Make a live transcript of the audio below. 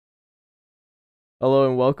Hello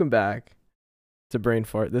and welcome back to Brain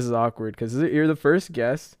Fart. This is awkward because you're the first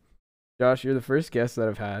guest, Josh. You're the first guest that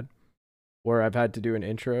I've had where I've had to do an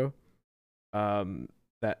intro. Um,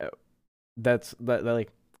 that that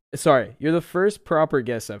like, sorry, you're the first proper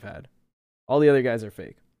guest I've had. All the other guys are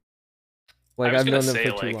fake. I Like was I've gonna known them say,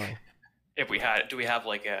 for too like, long. if we had, do we have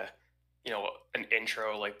like an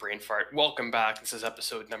intro like brain fart? Welcome back. This is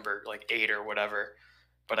episode number like 8 or whatever.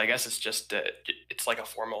 But I guess it's just it's like a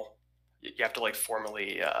formal. You have to like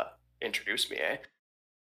formally introduce me, eh?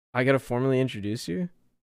 I gotta formally introduce you.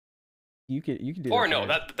 You could do Or that no,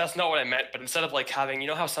 better. that's not what I meant. But instead of like having,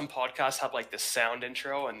 how some podcasts have like this sound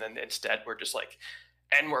intro, and then instead we're just like,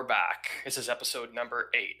 and we're back. This is episode number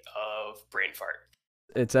 8 of Brain Fart.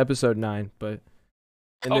 It's episode 9, but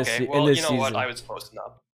Okay, in well, this you know what? season. I was close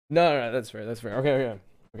enough. No, that's fair. That's fair.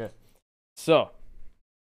 Okay. So,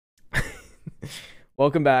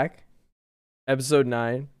 welcome back. Episode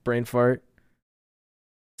 9, Brain Fart.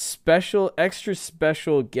 Extra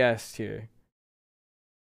special guest here.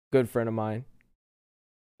 Good friend of mine,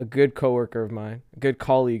 a good coworker of mine, a good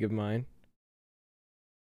colleague of mine,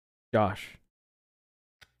 Josh.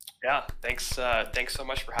 Yeah, thanks so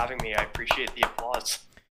much for having me. I appreciate the applause.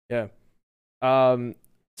 Yeah. Um,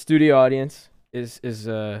 Studio audience is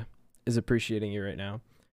appreciating you right now.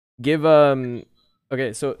 Give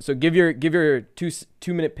Okay, so give your 2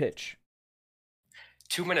 minute pitch.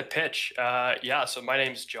 2 minute pitch. Yeah. So my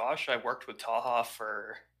name's Josh. I worked with Taha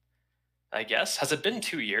for, I guess, has it been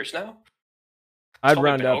 2 years now? It's I'd probably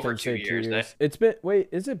round been up over and two say two years, eh? years. It's been wait,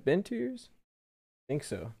 is it been 2 years? I think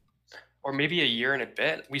so. Or maybe a year and a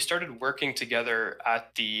bit. We started working together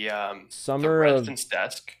at the Summer of residence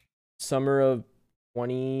desk. summer of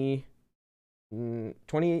 20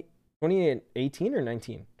 20 2018 or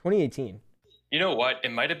 19? 2018. You know what?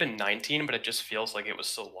 It might have been 19, but it just feels like it was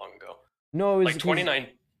so long ago. No, it was Like because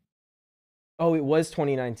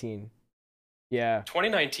 2019. Yeah.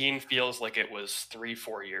 2019 feels like it was 3,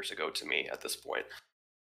 4 years ago to me at this point.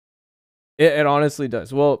 It honestly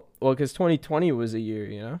does. Well, because 2020 was a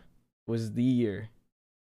year, was the year.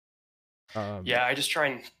 Yeah, I just try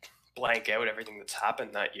and blank out everything that's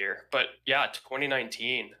happened that year. But yeah,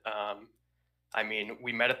 2019. I mean,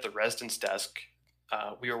 we met at the residence desk.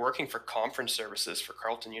 We were working for conference services for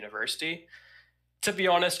Carleton University. To be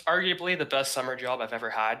honest, arguably the best summer job I've ever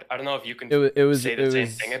had. I don't know if you can say the same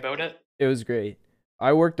thing about it. it was great.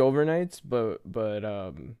 I worked overnights, but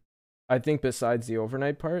I think besides the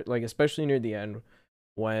overnight part, like especially near the end,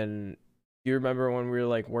 when you remember when we were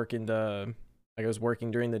like working I was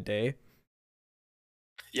working during the day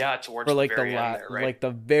Yeah, for towards the like very end there, right?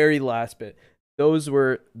 the very last bit. Those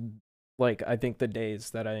were like I think the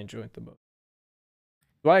days that I enjoyed the most.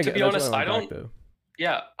 To be That's why I honest, went back though.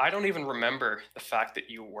 yeah, I don't even remember the fact that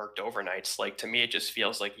you worked overnights. Like to me, it just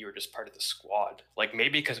feels like you were just part of the squad. Like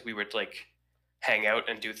maybe because we would like hang out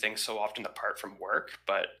and do things so often apart from work.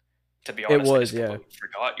 But to be It honest, I was, just yeah. completely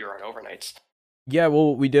forgot you were on overnights. Yeah,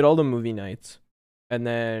 well, we did all the movie nights. And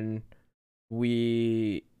then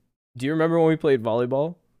we do you remember when we played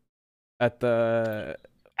volleyball at the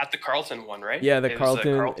At the Carlton one, right? yeah, the It was the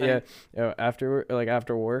Carlton, yeah, Carlton. after like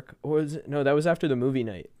after work. Or was it? No, that was after the movie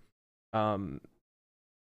night. Um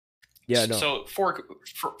yeah, no. So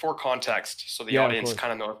for context, so the Yeah, of audience course.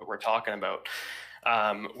 kind of knows what we're talking about.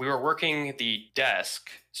 We were working the desk,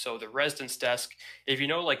 so the residence desk. If you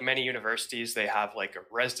know, like many universities, they have like a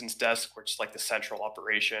residence desk, which is like the central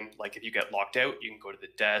operation. Like if you get locked out, you can go to the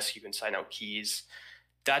desk, you can sign out keys.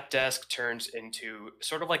 That desk turns into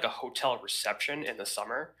sort of like a hotel reception in the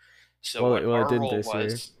summer. So what Well, it our didn't role this year.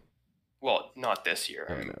 was, well, not this year,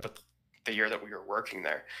 I know. but the year that we were working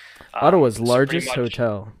there. Ottawa's So pretty largest much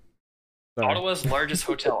hotel. Sorry. Ottawa's largest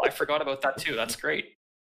hotel. I forgot about that too. That's great.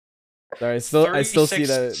 Sorry, I still see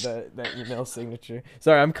 36. that email signature.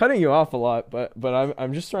 Sorry, I'm cutting you off a lot, but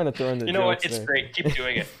I'm just trying to throw in the You know what? jokes It's there. great. Keep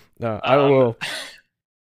doing it. No, I Um, will.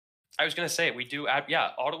 I was going to say, we do, yeah,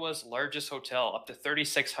 Ottawa's largest hotel, up to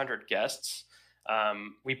 3,600 guests.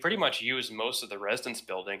 We pretty much use most of the residence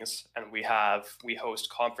buildings, and we host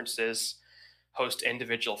conferences, host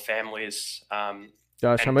individual families,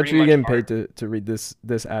 Josh, how and much pretty are you much getting our, paid to read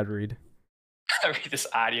this ad read? I read this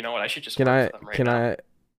ad, you know what? I should just Can work I for them right can now. I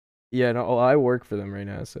Yeah, no, I work for them right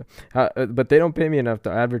now, so but they don't pay me enough to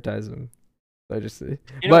advertise them. So I just You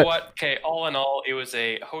know but what? Okay, all in all, it was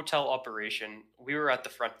a hotel operation. We were at the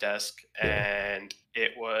front desk, yeah, and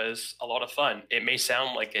it was a lot of fun. It may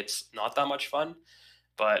sound like it's not that much fun,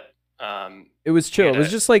 but it was we chill. had It was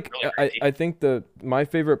a just like really great team. I think my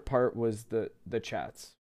favorite part was the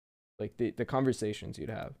chats, like the conversations you'd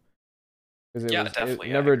have, because Yeah, it definitely.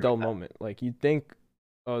 I never a agree dull with that. moment. Like you'd think,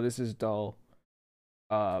 oh, this is dull.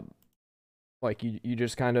 Uh, Like you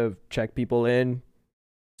just kind of check people in,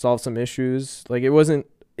 solve some issues. Like it wasn't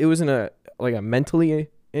a like a mentally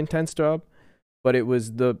intense job, but it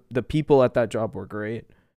was the people at that job were great.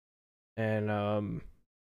 And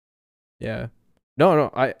yeah.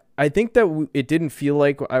 No, I think that it didn't feel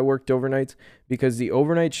like I worked overnights because the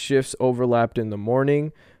overnight shifts overlapped in the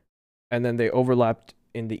morning and then they overlapped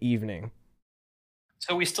in the evening.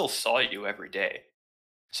 So we still saw you every day.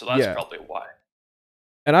 So that's Yeah. probably why.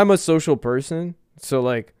 And I'm a social person, so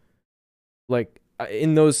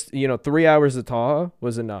in those, 3 hours of Tahoe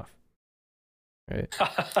was enough, right?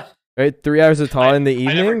 Right? 3 hours of Tahoe in the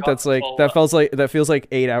I never evening, got that's the like full. that feels like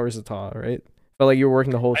 8 hours of Tahoe, right? Felt like you were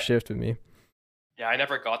working the whole I, shift with me. yeah, I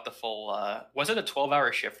never got the full. Was it a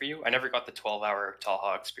 12-hour shift for you? I never got the 12-hour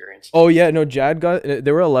Taha experience. Oh yeah, no, Jad got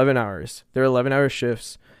there were 11 hours. There were 11-hour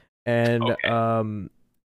shifts, and Okay.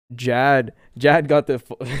 Jad got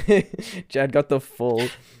the Jad got the full.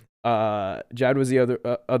 Jad was the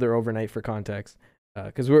other overnight for context.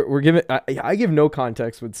 Because we're giving I give no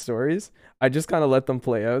context with stories. I just kind of let them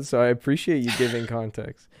play out. So I appreciate you giving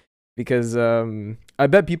context because I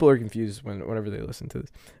bet people are confused whenever they listen to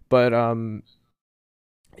this. But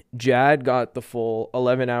Jad got the full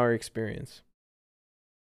 11-hour experience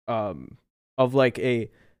of like a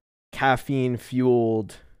caffeine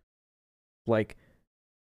fueled, like,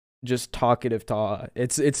 just talkative Taha.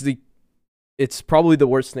 It's probably the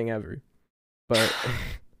worst thing ever. But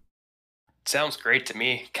Sounds great to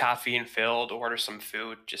me. Caffeine filled, order some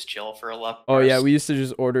food, just chill for 11 oh yeah, hours. we used to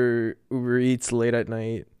just order Uber Eats late at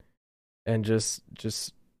night and just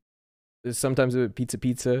sometimes it would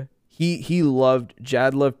pizza.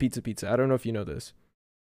 Jad loved pizza. I don't know if you know this.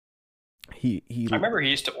 He I remember he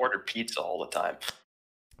used to order pizza all the time.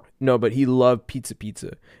 No, but he loved pizza.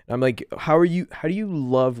 And I'm like, how do you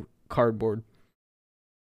love cardboard?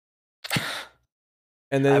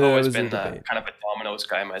 And then I've there always was a been debate. kind of a Domino's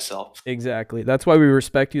guy myself. Exactly. That's why we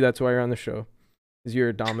respect you. That's why you're on the show. Because you're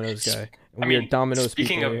a Domino's guy. And I we are mean, Domino's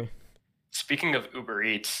people here. speaking of Uber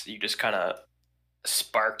Eats, you just kind of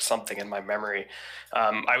sparked something in my memory.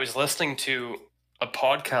 I was listening to a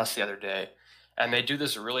podcast the other day, and they do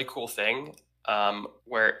this really cool thing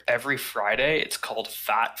where every Friday it's called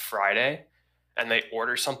Fat Friday, and they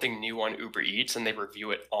order something new on Uber Eats and they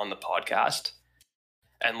review it on the podcast.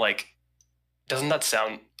 And like, doesn't that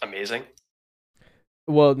sound amazing?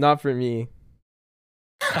 Well, not for me.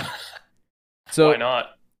 Why So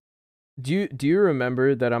not? do you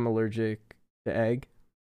remember that I'm allergic to egg?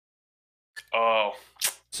 Oh,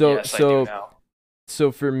 So yes, I do so now.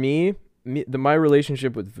 so for my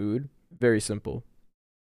relationship with food, very simple.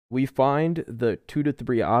 We find the 2 to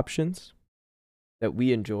 3 options that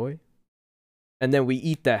we enjoy, and then we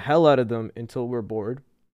eat the hell out of them until we're bored.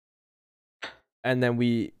 And then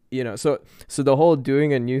so the whole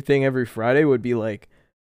doing a new thing every Friday would be like,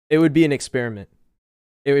 it would be an experiment.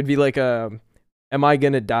 It would be like, am I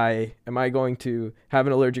gonna die? Am I going to have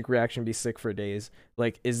an allergic reaction, be sick for days?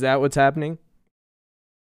 Like, is that what's happening?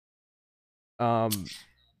 Um,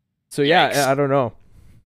 so yeah, Yikes. I don't know.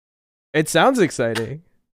 It sounds exciting.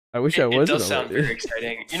 I wish I It wasn't does sound very allergic.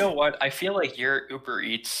 exciting. You know what? I feel like your Uber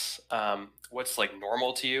Eats, what's like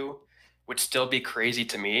normal to you, would still be crazy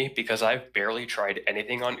to me because I've barely tried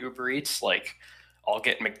anything on Uber Eats. Like, I'll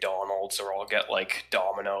get McDonald's or I'll get like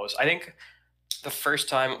Domino's. I think the first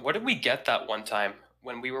time, what did we get that one time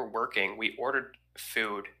when we were working? We ordered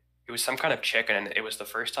food. It was some kind of chicken, and it was the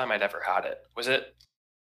first time I'd ever had it. Was it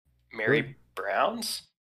What Mary Brown's?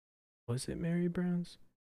 was it, Mary Brown's?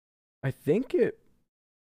 I think it.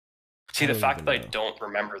 See, I the don't fact even that I know. don't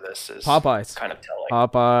remember this is Popeyes. kind of telling.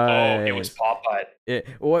 Oh, it was Popeyes.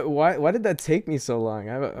 Popeye. Why did that take me so long?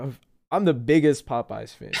 I'm the biggest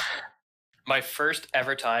Popeyes fan. My first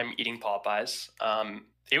ever time eating Popeyes.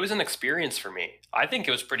 It was an experience for me. I think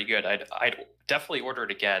it was pretty good. I'd definitely order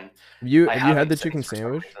it again. I Have you had haven't the since chicken for some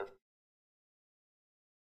sandwich? reason.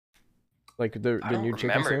 Like I the don't new chicken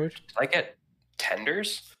remember. sandwich? Did I get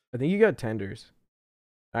tenders? I think you got tenders.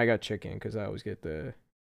 I got chicken because I always get the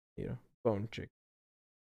bone chicken.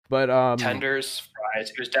 But Tenders,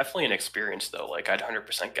 fries. It was definitely an experience though. Like I'd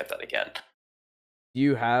 100% get that again. do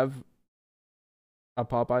you have a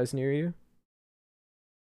Popeyes near you?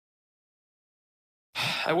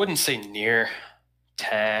 I wouldn't say near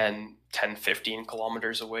 10, 15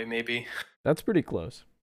 kilometers away, maybe. That's pretty close.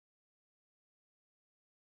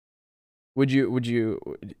 Would you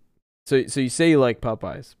so you say you like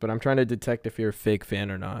Popeyes, but I'm trying to detect if you're a fake fan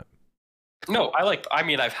or not. No, I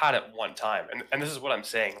mean, I've had it one time, and this is what I'm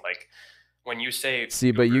saying. Like, when you say See,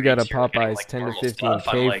 but you Uber got a Eats, you're getting Popeyes like 10 to normal stuff.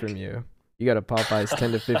 I'm 15K from like, you. You got a Popeyes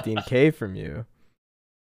 10 to 15K from you.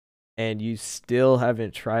 and you still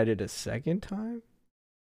haven't tried it a second time?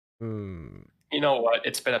 Hmm. You know what?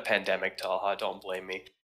 It's been a pandemic, Talha. Don't blame me.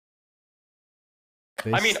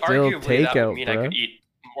 They I mean, still arguably, that would takeout, mean I could bro. eat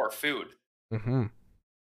more food. Mm-hmm.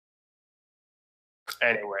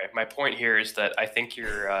 Anyway, my point here is that I think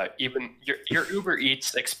your Uber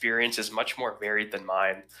Eats experience is much more varied than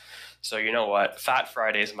mine. So you know what? Fat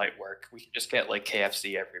Fridays might work. We can just get like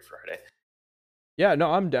KFC every Friday. Yeah,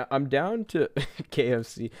 no, I'm down. I'm down to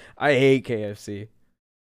KFC. I hate KFC.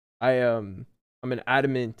 I'm an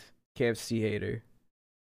adamant KFC hater.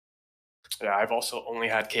 Yeah, I've also only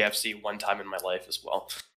had KFC one time in my life as well.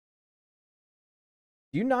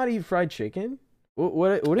 Do you not eat fried chicken?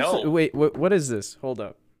 What is No, wait, what is this? Hold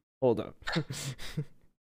up. Hold up.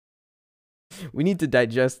 We need to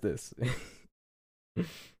digest this.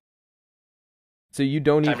 So you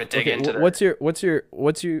don't time eat to dig okay, into the. what's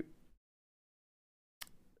your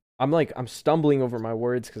I'm stumbling over my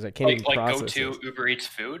words because I can't even Like go process to this. Uber Eats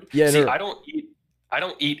food. Yeah, See, no. I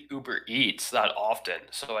don't eat Uber Eats that often,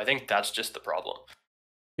 so I think that's just the problem.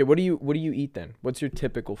 Okay, what do you eat then? What's your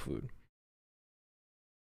typical food?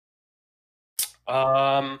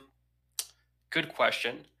 Um, Good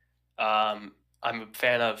question. I'm a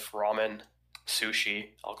fan of ramen, sushi.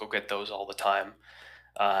 I'll go get those all the time.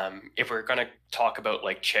 If we're gonna talk about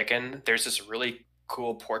like chicken, there's this really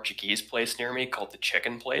cool Portuguese place near me called the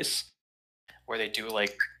Chicken Place, where they do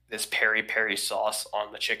like this peri peri sauce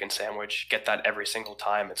on the chicken sandwich. Get that every single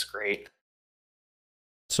time. It's great.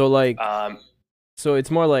 So like Um, so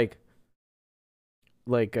it's more like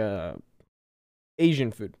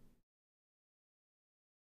Asian food.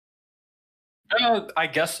 I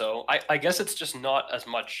guess so. I guess it's just not as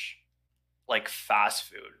much like fast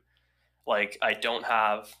food. Like I don't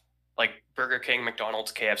have like Burger King,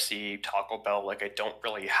 McDonald's, KFC, Taco Bell, like I don't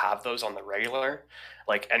really have those on the regular.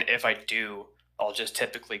 Like and if I do, I'll just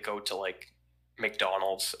typically go to like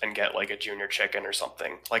McDonald's and get like a junior chicken or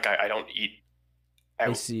something. Like I don't eat I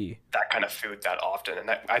out see. that kind of food that often. And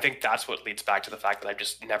I think that's what leads back to the fact that I've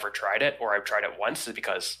just never tried it or I've tried it once is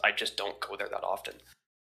because I just don't go there that often.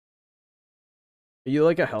 Are you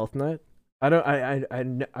like a health nut? I don't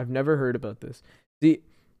I've never heard about this. See,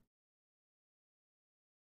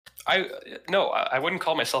 I no, I wouldn't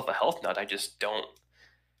call myself a health nut. I just don't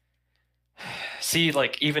see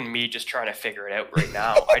like even me just trying to figure it out right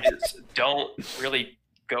now. I just don't really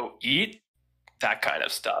go eat that kind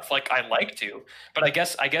of stuff. Like I like to, but I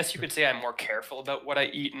guess you could say I'm more careful about what I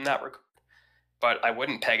eat in that regard. But I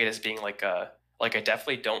wouldn't peg it as being like I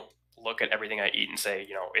definitely don't look at everything I eat and say,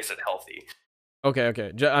 is it healthy? okay,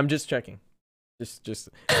 okay. I'm just checking. Just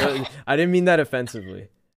I didn't mean that offensively.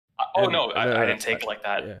 Oh And no, I didn't take it like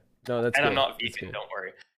that. yeah. No, that's And I'm good. not That's vegan, good. don't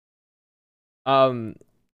worry. Um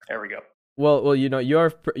There we go. well, you're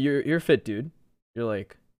a fit dude. You're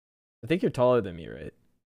like I think you're taller than me, right?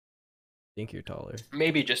 I think you're taller.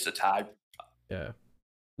 Maybe just a tad. Yeah.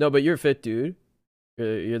 No, but you're a fit dude.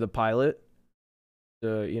 You're the pilot.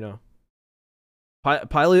 The,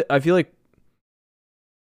 pilot I feel like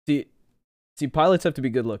see pilots have to be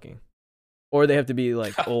good looking or they have to be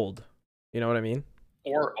like old. You know what I mean?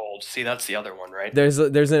 Or old. See, that's the other one, right? There's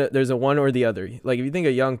a one or the other. Like if you think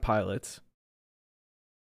of young pilots,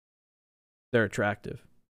 they're attractive.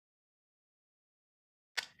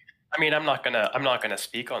 I mean, I'm not gonna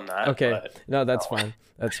speak on that, Okay. but No, that's no. fine.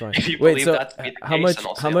 That's fine. If you Wait, believe so that to be the case, then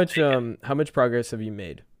I'll say I'll take it. how much progress have you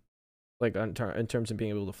made? Like in terms of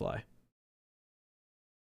being able to fly?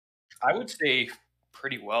 I would say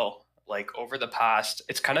pretty well. Like over the past,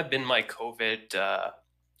 it's kind of been my COVID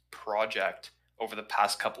project over the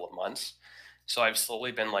past couple of months. So I've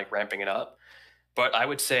slowly been like ramping it up. But I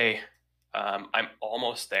would say I'm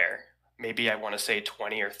almost there. Maybe I want to say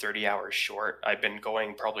 20 or 30 hours short. I've been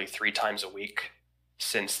going probably 3 times a week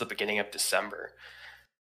since the beginning of December.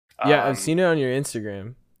 Yeah, I've Um, seen it on your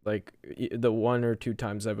Instagram. Like the one or two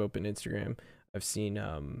times I've opened Instagram, I've seen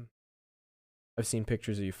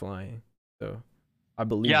pictures of you flying. So I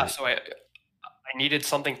believe yeah, it. so I needed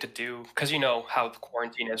something to do because you know how the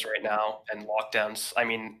quarantine is right now and lockdowns. I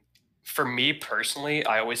mean, for me personally,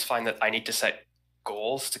 I always find that I need to set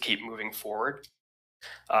goals to keep moving forward.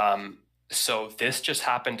 Um, so this just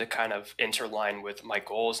happened to kind of interline with my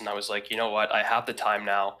goals, and I was like, you know what? I have the time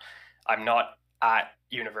now. I'm not at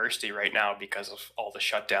university right now because of all the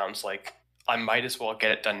shutdowns. Like, I might as well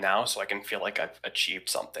get it done now so I can feel like I've achieved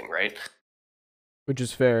something, right? Which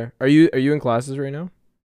is fair. Are you in classes right now?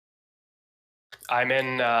 I'm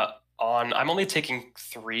in I'm only taking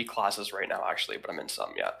 3 classes right now, actually, but I'm in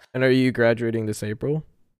some, yeah. And are you graduating this April?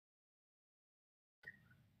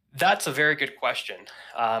 That's a very good question.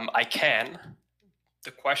 I can.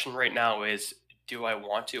 The question right now is, do I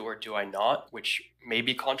want to or do I not, which may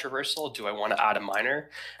be controversial. Do I want to add a minor?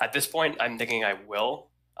 At this point, I'm thinking I will.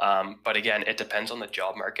 But again, it depends on the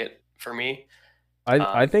job market for me. I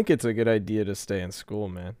Um, think it's a good idea to stay in school,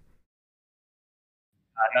 man.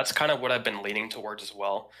 and that's kind of what I've been leaning towards as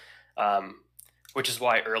well. Um, which is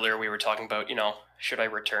why earlier we were talking about, should I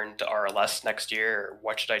return to RLS next year, or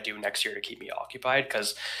what should I do next year to keep me occupied?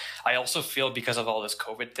 Because I also feel, because of all this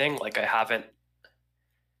COVID thing, like I haven't,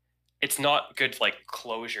 it's not good like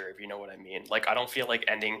closure, if you know what I mean. Like I don't feel like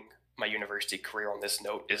ending my university career on this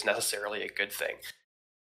note is necessarily a good thing.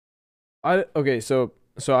 I okay, so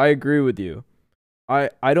I agree with you.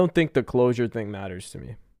 I don't think the closure thing matters to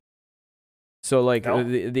me. So like No?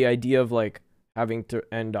 the idea of like having to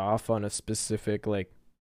end off on a specific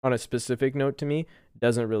note to me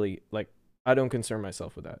doesn't really like I don't concern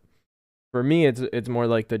myself with that. For me it's more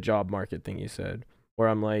like the job market thing you said, where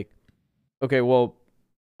I'm like, okay, well,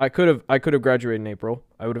 I could have graduated in April.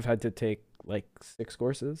 I would have had to take like 6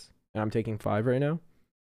 courses, and I'm taking 5 right now.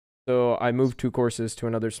 So I moved 2 courses to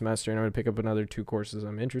another semester, and I'm gonna pick up another 2 courses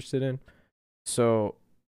I'm interested in. So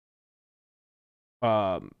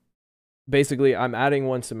um basically I'm adding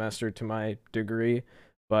 1 semester to my degree,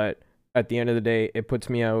 but at the end of the day, it puts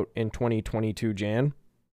me out in 2022 Jan,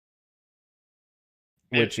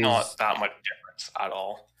 which It's not is that much difference at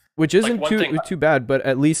all. which Like isn't one thing, too bad, but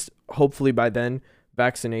at least hopefully by then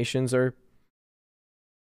vaccinations are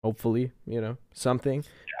hopefully, something,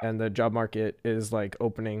 and the job market is like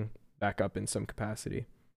opening back up in some capacity.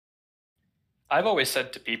 I've always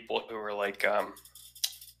said to people who were like,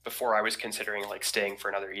 before I was considering like staying for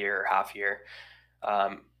another year or half year,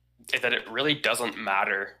 um, that it really doesn't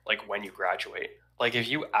matter like when you graduate. Like if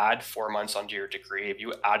you add 4 months onto your degree, if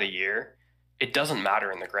you add a year, it doesn't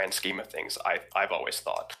matter in the grand scheme of things. I've always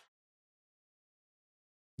thought.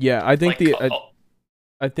 Yeah, I think Like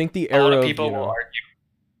I think the a lot era of of, people will argue.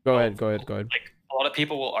 go Oh, ahead, go ahead, go ahead. like a lot of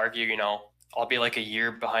people will argue, I'll be like a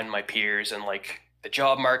year behind my peers and like the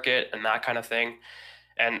job market and that kind of thing.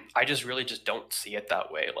 And I just really just don't see it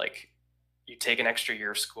that way. Like you take an extra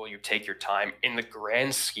year of school, you take your time. In the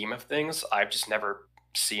grand scheme of things, I've just never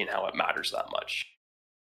seen how it matters that much.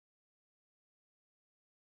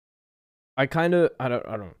 I kind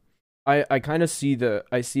of see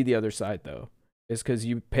the other side though. Is cuz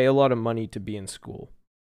you pay a lot of money to be in school.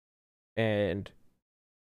 And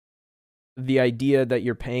the idea that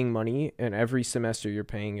you're paying money and every semester you're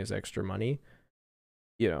paying is extra money,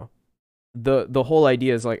 you know. The whole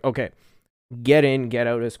idea is like, okay, get in, get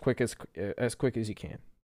out as quick as you can.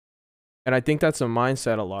 And I think that's a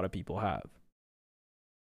mindset a lot of people have.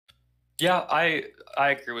 Yeah, I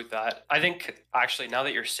agree with that. I think actually now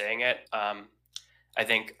that you're saying it, I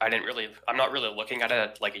think I'm not really looking at it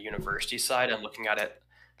at like a university side. I'm looking at it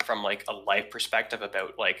from like a life perspective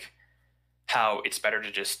about like how it's better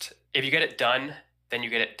to just, if you get it done, then you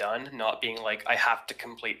get it done, not being like, I have to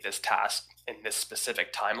complete this task in this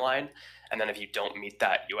specific timeline. And then if you don't meet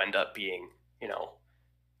that, you end up being,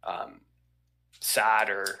 um, sad,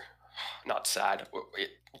 or not sad.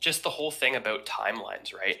 Just the whole thing about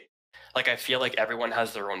timelines, right? Like, I feel like everyone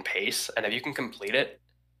has their own pace. And if you can complete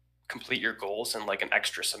your goals in like an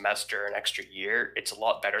extra semester, an extra year, it's a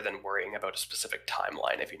lot better than worrying about a specific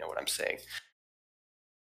timeline, if you know what I'm saying.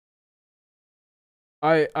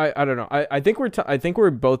 I don't know. I think we're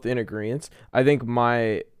both in agreement. I think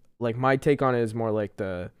my take on it is more like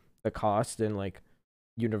the cost and like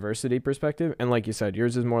university perspective, and like you said,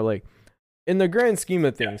 yours is more like in the grand scheme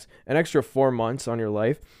of Yeah. things, an extra 4 months on your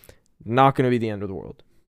life, not going to be the end of the world.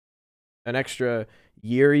 An extra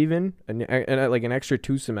year, even, and like an extra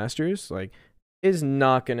 2 semesters, like is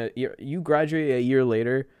not gonna. You graduate a year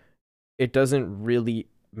later, it doesn't really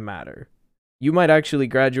matter. You might actually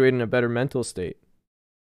graduate in a better mental state.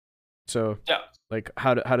 So, Yeah. like,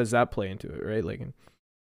 how does that play into it, right? Like,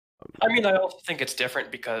 I mean, I also think it's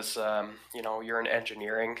different because, you're in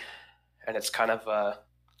engineering, and it's kind of,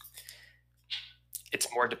 it's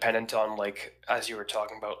more dependent on, like, as you were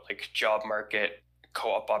talking about, like job market,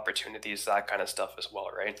 co-op opportunities, that kind of stuff as well,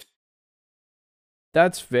 right?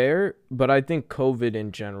 that's fair, but I think COVID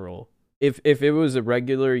in general, if it was a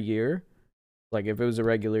regular year, like if it was a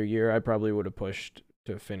regular year, I probably would have pushed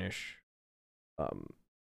to finish, um,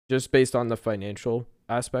 just based on the financial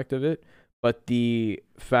aspect of it. But the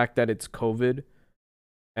fact that it's COVID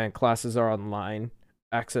and classes are online,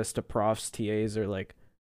 access to profs, TAs are like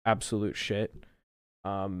absolute shit.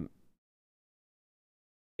 Um,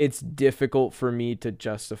 it's difficult for me to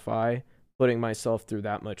justify putting myself through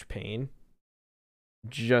that much pain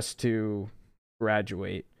just to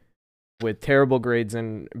graduate with terrible grades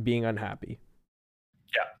and being unhappy.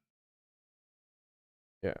 Yeah.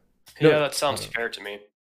 Yeah. Yeah, No, that I sounds don't know. fair to me.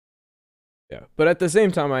 Yeah, but at the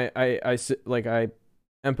same time, like I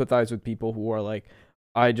empathize with people who are like,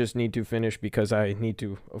 I just need to finish because I need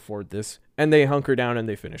to afford this, and they hunker down and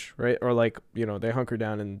they finish, right? Or like, they hunker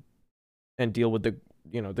down and deal with the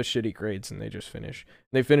the shitty grades and they just finish.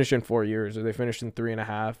 They finish in 4 years or they finish in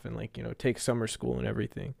 3.5 and like take summer school and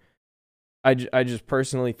everything. I just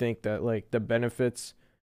personally think that like the benefits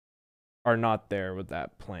are not there with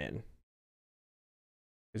that plan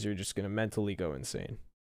because you're just gonna mentally go insane,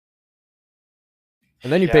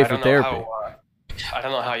 and then you Yeah, pay for therapy. I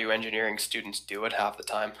don't know how you engineering students do it half the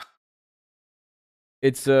time.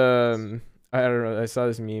 It's I don't know. I saw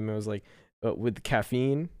this meme. It was like, with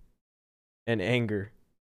caffeine and anger,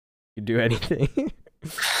 you do anything.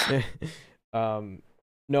 um,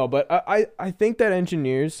 no, but I think that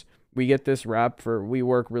engineers, we get this rap for we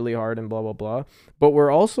work really hard and blah blah blah, but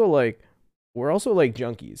we're also like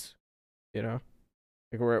junkies, you know.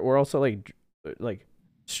 Like we're also like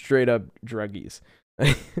straight up druggies.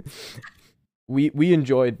 We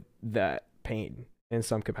enjoy that pain in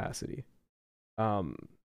some capacity. Um,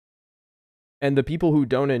 and the people who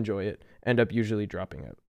don't enjoy it end up usually dropping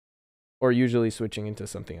it or usually switching into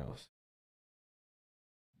something else.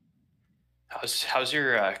 How's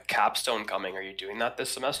your capstone coming? Are you doing that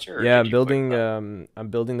this semester, or Yeah, did you quit that? I'm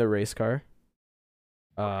building the race car.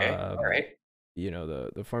 Okay, all Um, right.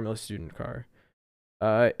 the Formula Student car.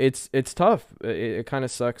 It's tough. It kind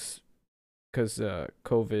of sucks because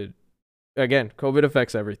COVID, again, COVID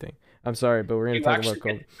affects everything. I'm sorry, but we're Do gonna you talk about actually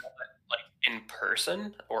get COVID. to do it like in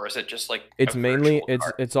person, or is it just like a It's mainly virtual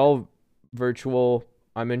it's card? it's all virtual.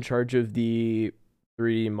 I'm in charge of the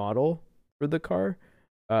 3D model for the car,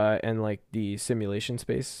 and like the simulation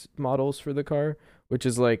space models for the car, which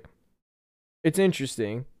is like it's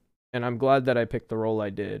interesting, and I'm glad that I picked the role I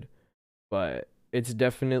did, but it's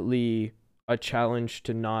definitely a challenge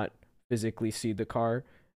to not physically see the car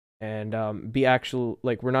and be actual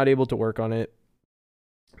like we're not able to work on it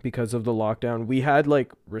because of the lockdown. We had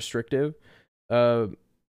like restrictive uh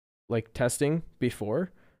like testing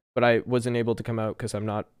before, but I wasn't able to come out because I'm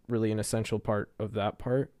not really an essential part of that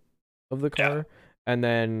part of the Yeah. car. And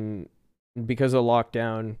then because of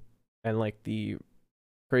lockdown and like the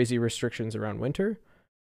crazy restrictions around winter,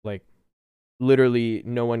 like literally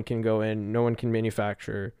no one can go in, no one can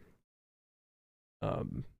manufacture.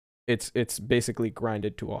 Um, it's basically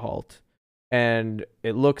grinded to a halt, and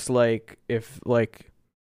it looks like if like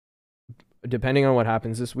depending on what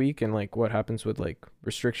happens this week and like what happens with like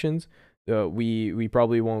restrictions, we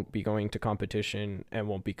probably won't be going to competition and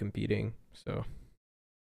won't be competing. So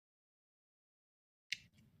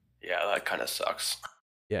Yeah, that kind of sucks.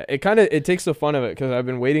 yeah, it takes the fun of it because I've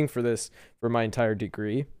been waiting for this for my entire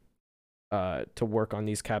degree, to work on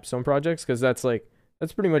these capstone projects because that's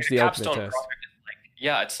pretty much Like a the ultimate capstone test. project is like,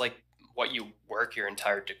 yeah, it's like what you work your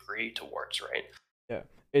entire degree towards, right? Yeah,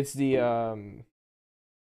 it's the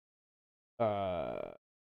uh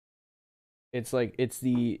it's like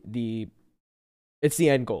it's the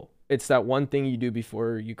end goal. It's that one thing you do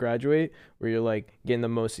before you graduate where you're like getting the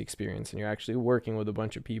most experience and you're actually working with a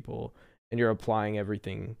bunch of people and you're applying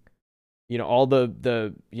everything. All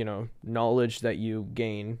the knowledge that you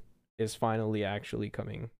gain is finally actually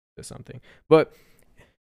coming to something. But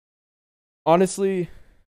honestly,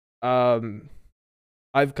 um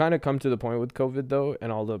I've kind of come to the point with COVID though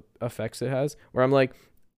and all the effects it has where I'm like,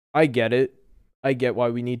 I get it. I get why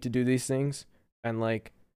we need to do these things, and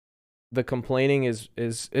like the complaining is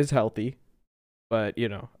healthy, but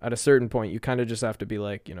at a certain point you kind of just have to be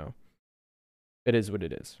like, it is what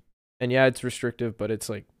it is. And yeah, it's restrictive, but it's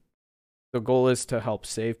like the goal is to help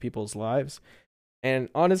save people's lives. And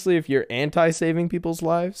honestly, if you're anti saving people's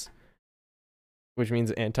lives, which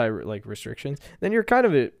means anti like restrictions, then you're kind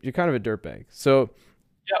of a dirtbag. So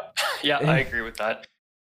Yeah, yeah, I agree with that.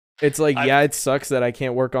 it's like, I've yeah, it sucks that I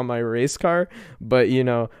can't work on my race car, but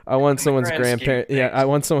I want in the someone's grand scheme of grandparent. Yeah, I things,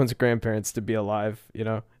 want someone's grandparents to be alive,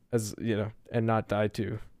 as and not die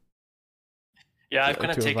yeah, I've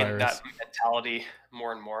kind of to a taken that virus. mentality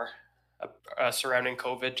more and more surrounding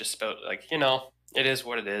COVID. Just about like it is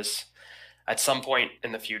what it is. At some point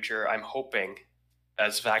in the future, I'm hoping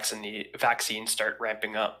as vaccines start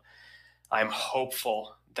ramping up, I'm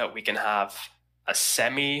hopeful that we can have a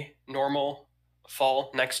semi-normal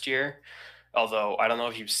fall next year. Although I don't know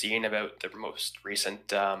if you've seen about the most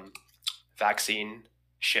recent vaccine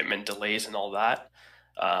shipment delays and all that.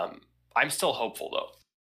 Um, I'm still hopeful though.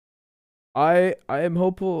 I am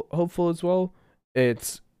hopeful as well.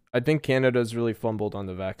 It's I think Canada's really fumbled on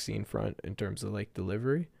the vaccine front in terms of like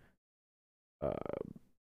delivery. Uh,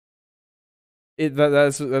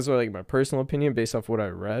 that's what, like my personal opinion based off what I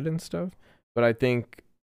read and stuff. But I think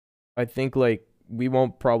I think like we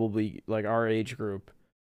won't probably like our age group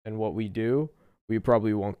and what we do, we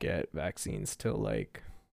probably won't get vaccines till like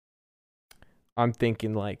I'm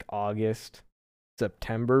thinking like August,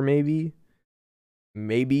 September maybe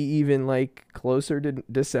even like closer to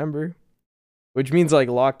December, which means like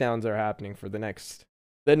lockdowns are happening for the next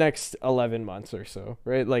 11 months or so,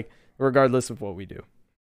 right? Like regardless of what we do.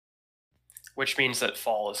 Which means that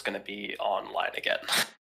fall is going to be online again.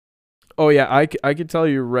 Oh yeah, I could tell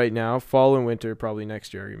you right now, fall and winter probably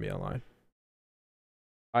next year are gonna be online.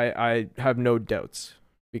 I have no doubts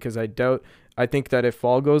because I think that if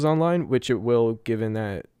fall goes online, which it will, given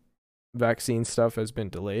that vaccine stuff has been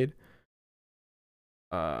delayed,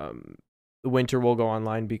 the winter will go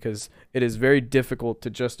online because it is very difficult to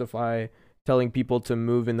justify telling people to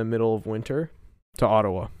move in the middle of winter to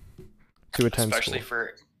Ottawa to attend Especially school.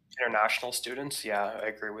 for international students. Yeah, I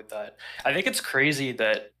agree with that. I think it's crazy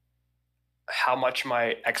that how much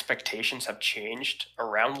my expectations have changed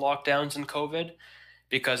around lockdowns and COVID.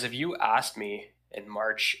 Because if you asked me in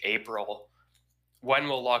March, April, when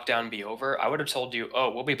will lockdown be over? I would have told you,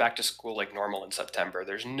 oh, we'll be back to school like normal in September.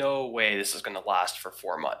 There's no way this is going to last for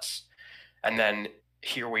 4 months. And then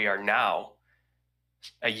here we are now,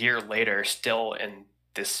 a year later, still in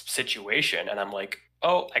this situation. And I'm like,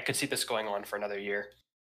 oh, I could see this going on for another year.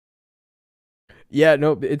 Yeah,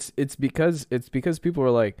 no, it's because people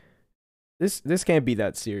were like, this can't be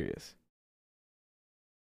that serious.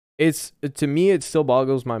 It's to me, it still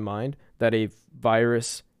boggles my mind that a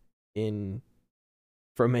virus in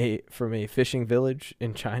from a fishing village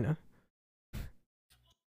in China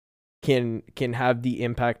can have the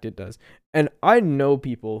impact it does. And I know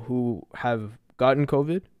people who have gotten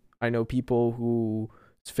COVID. I know people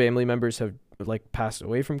whose family members have like passed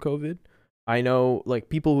away from COVID. I know like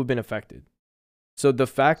people who've been affected. So the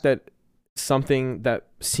fact that something that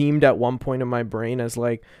seemed at one point in my brain as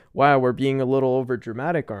like, wow, we're being a little over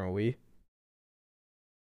dramatic, aren't we?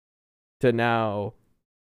 To now,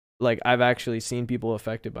 like I've actually seen people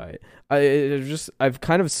affected by it. I've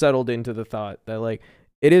kind of settled into the thought that like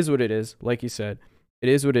it is what it is. Like you said, it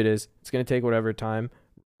is what it is. It's gonna take whatever time.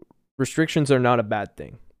 Restrictions are not a bad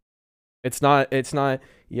thing. It's not,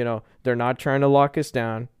 they're not trying to lock us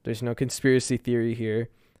down. There's no conspiracy theory here.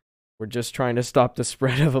 We're just trying to stop the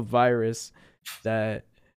spread of a virus that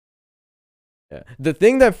yeah. The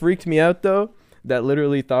thing that freaked me out though, that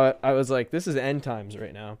literally thought I was like, this is end times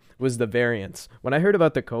right now, was the variants. When I heard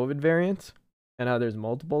about the COVID variants and how there's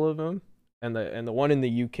multiple of them, and the one in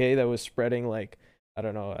the UK that was spreading like, I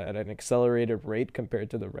don't know, at an accelerated rate compared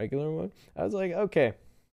to the regular one, I was like, okay,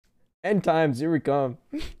 end times, here we come.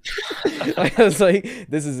 I was like,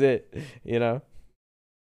 this is it, you know?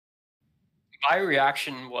 My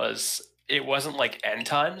reaction was it wasn't like end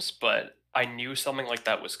times, but I knew something like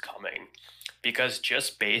that was coming because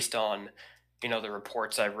just based on the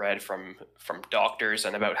reports I've read from doctors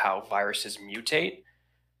and about how viruses mutate,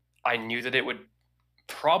 I knew that it would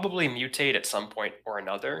probably mutate at some point or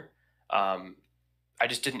another. I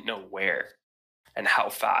just didn't know where and how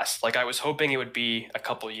fast. Like I was hoping it would be a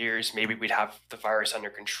couple years, maybe we'd have the virus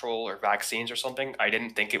under control or vaccines or something. I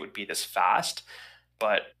didn't think it would be this fast,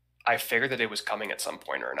 but I figured that it was coming at some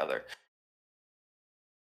point or another.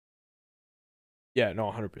 Yeah,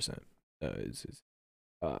 no, 100%. It's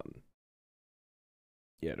um,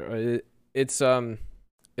 yeah, no,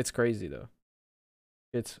 it's crazy though.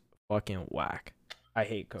 It's fucking whack. I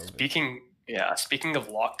hate COVID. Speaking of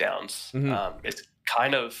lockdowns, Hmm. it's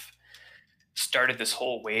kind of started this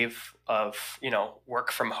whole wave of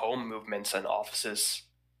work from home movements and offices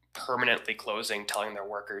permanently closing, telling their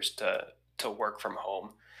workers to work from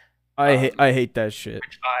home. I hate that shit.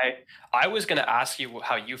 I was going to ask you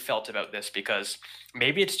how you felt about this because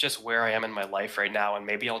maybe it's just where I am in my life right now, and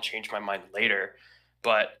maybe I'll change my mind later.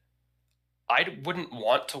 But I wouldn't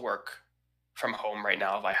want to work from home right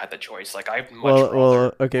now if I had the choice. Like I'd much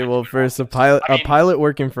rather Okay. go Well, to an first, a office. pilot I a mean, pilot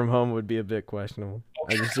working from home would be a bit questionable.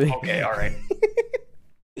 I okay, just think. okay, all right.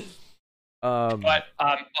 um. But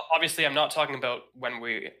obviously, I'm not talking about when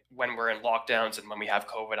we're in lockdowns and when we have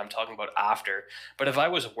COVID. I'm talking about after. But if I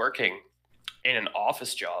was working in an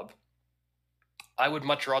office job, I would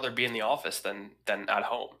much rather be in the office than at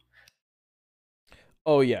home.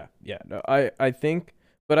 Oh yeah, yeah. No, I think,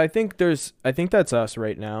 but I think that's us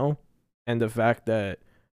right now, and the fact that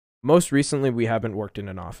most recently we haven't worked in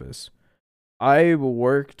an office. I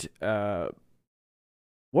worked.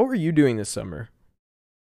 What were you doing this summer?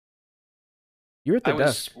 You were at the I was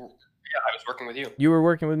desk. yeah, I was working with you. You were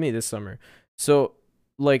working with me this summer. So,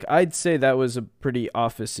 like, I'd say that was a pretty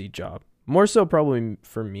officey job. More so, probably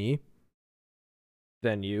for me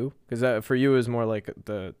than you, because for you it was more like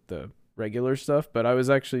the regular stuff, but I was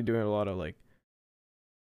actually doing a lot of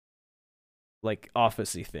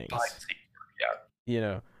officey Behind things, the scenes. Yeah. you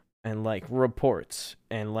know, and like reports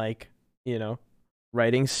and you know,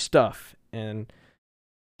 writing stuff and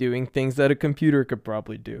doing things that a computer could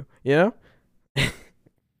probably do, you know?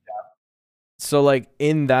 So like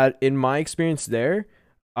in my experience there,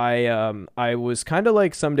 I was kind of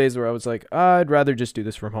like some days where I was like, I'd rather just do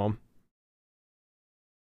this from home.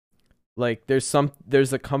 Like there's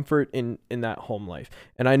a comfort in that home life.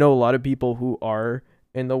 And I know a lot of people who are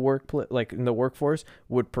in the workplace, like in the workforce,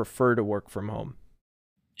 would prefer to work from home.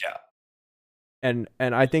 Yeah. And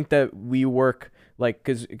I think that we work like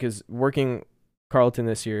cuz working Carleton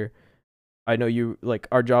this year, I know you like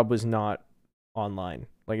our job was not online.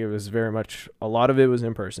 Like it was very much a lot of it was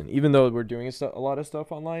in person. Even though we're doing a lot of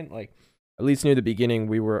stuff online, like at least near the beginning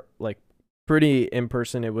we were like pretty in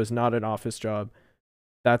person. It was not an office job.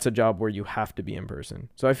 That's a job where you have to be in person.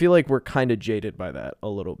 So I feel like we're kind of jaded by that a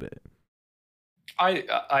little bit.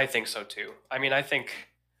 I think so too. I mean, I think,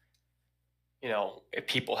 if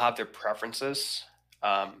people have their preferences,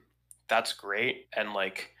 that's great. And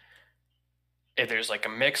like, if there's like a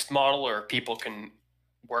mixed model, or people can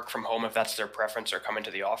work from home if that's their preference, or come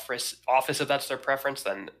into the office if that's their preference,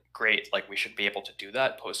 then great. Like, we should be able to do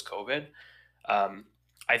that post COVID. Um,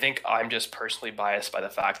 I think I'm just personally biased by the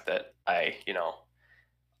fact that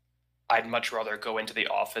I'd much rather go into the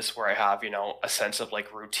office where I have, a sense of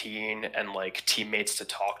like routine and like teammates to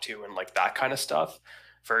talk to and like that kind of stuff,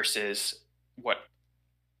 versus what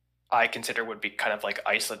I consider would be kind of like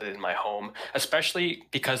isolated in my home, especially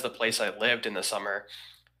because the place I lived in the summer,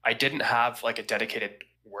 I didn't have like a dedicated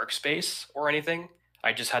workspace or anything.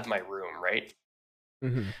 I just had my room, right?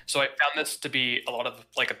 Mm-hmm. So I found this to be a lot of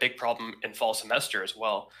like a big problem in fall semester as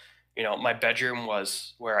well. My bedroom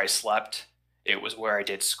was where I slept. It was where I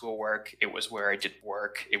did schoolwork. It was where I did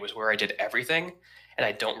work. It was where I did everything. And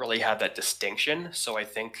I don't really have that distinction. So I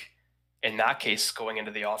think in that case, going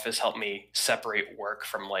into the office helped me separate work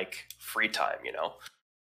from like free time.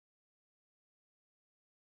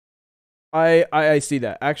 I see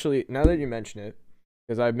that. Actually, now that you mention it,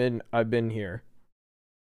 because I've been here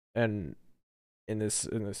and in this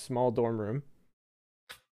small dorm room,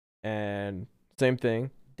 and same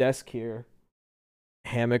thing, desk here,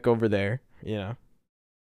 hammock over there, you know.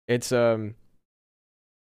 It's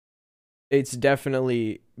it's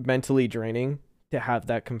definitely mentally draining to have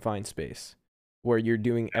that confined space where you're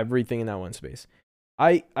doing everything in that one space.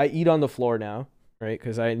 I eat on the floor now, right?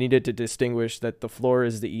 Because I needed to distinguish that the floor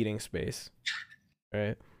is the eating space,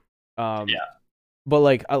 right? Um, Yeah. but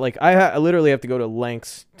I literally have to go to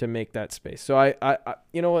lengths to make that space. So I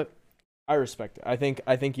you know what? I respect it. I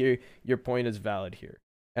think your point is valid here,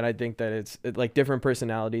 and I think that like different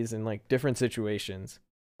personalities and like different situations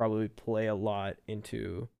probably play a lot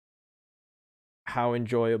into how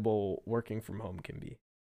enjoyable working from home can be.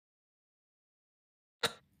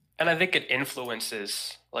 And I think it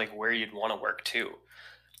influences like where you'd want to work too.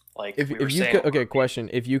 Like If we were if you saying, could, okay, question,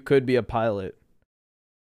 if you could be a pilot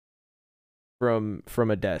from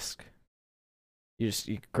a desk, you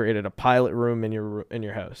created a pilot room in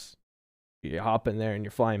your house. You hop in there and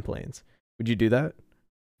you're flying planes. Would you do that?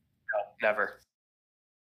 never.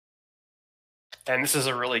 And this is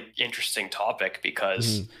a really interesting topic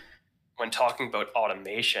because Mm-hmm. when talking about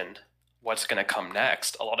automation, what's going to come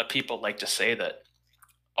next, a lot of people like to say that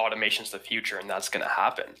automation's the future and that's going to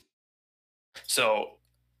happen. So,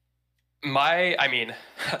 I mean,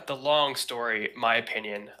 the long story, my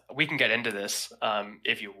opinion, we can get into this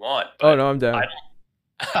if you want, Oh but no, I'm I down.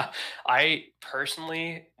 don't, I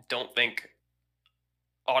personally don't think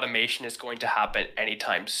automation is going to happen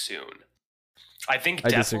anytime soon. I think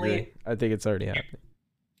I disagree. definitely, I think it's already happening.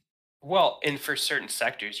 well, in for certain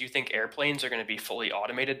sectors, you think airplanes are going to be fully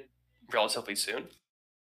automated relatively soon?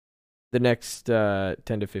 The next 10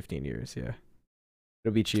 to 15 years, yeah,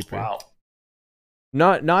 it'll be cheaper. Wow.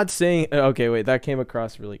 Not saying okay, wait, that came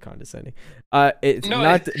across really condescending. It's No,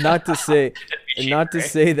 not to say it'd be not cheaper, to eh?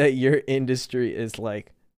 say that your industry is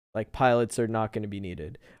like pilots are not going to be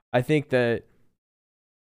needed. I think that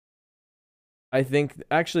I think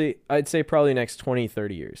actually I'd say probably next 20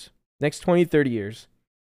 30 years. Next 20 30 years,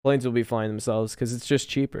 planes will be flying themselves cuz it's just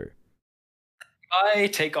cheaper. My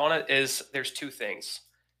take on it is there's two things.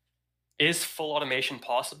 Is full automation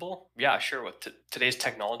possible? Yeah, sure. With today's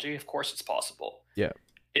technology, of course it's possible. Yeah.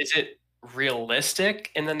 Is it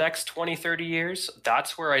realistic in the next 20, 30 years?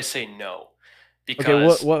 That's where I say no. Okay,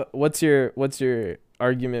 Because what's your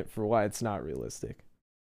argument for why it's not realistic?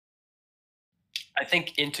 I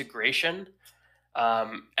think integration,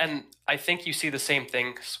 and I think you see the same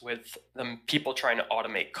things with them people trying to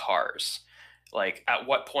automate cars. Like, at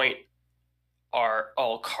what point? are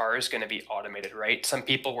all cars going to be automated, right? Some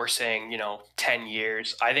people were saying, 10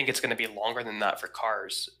 years. I think it's going to be longer than that for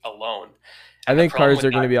cars alone. I And the think problem cars with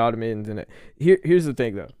are going to that, be automated in it. Here's the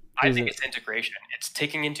thing though. I think it's integration. It's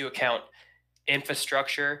taking into account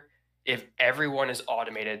infrastructure. If everyone is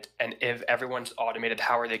automated, and if everyone's automated,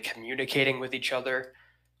 how are they communicating with each other?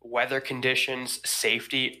 Weather conditions,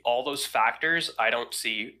 safety, all those factors, I don't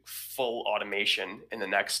see full automation in the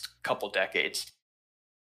next couple decades.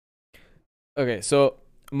 Okay, so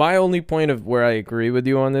my only point of where I agree with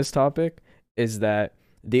you on this topic is that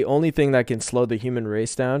the only thing that can slow the human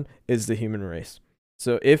race down is the human race.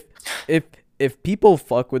 So if if people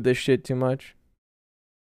fuck with this shit too much,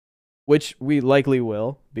 which we likely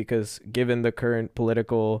will, because given the current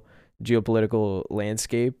geopolitical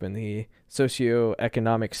landscape and the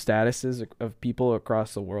socioeconomic statuses of people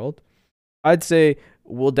across the world, I'd say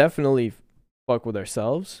we'll definitely fuck with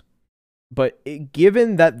ourselves. But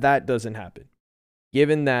given that that doesn't happen,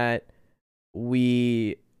 given that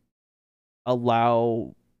we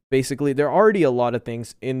allow, basically, there are already a lot of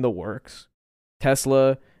things in the works.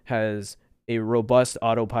 Tesla has a robust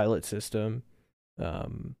autopilot system,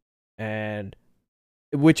 and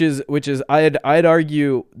which is I'd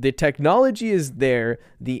argue the technology is there,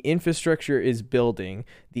 the infrastructure is building,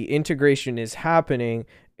 the integration is happening.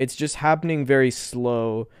 It's just happening very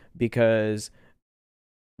slow because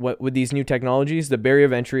what with these new technologies, the barrier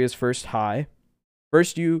of entry is first high.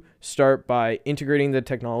 First, you start by integrating the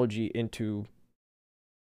technology into,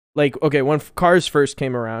 like, okay, when cars first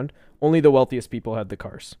came around, only the wealthiest people had the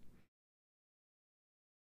cars.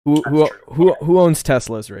 Who owns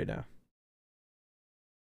Teslas right now?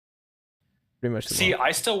 Pretty much the See, wealth.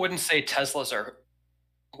 I still wouldn't say Teslas are,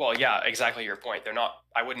 well, yeah, exactly your point. They're not,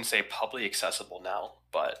 I wouldn't say publicly accessible now,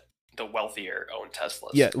 but the wealthier own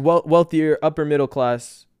Teslas. Yeah, wealthier, upper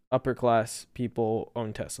class people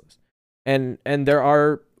own Teslas, and there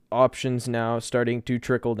are options now starting to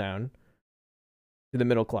trickle down to the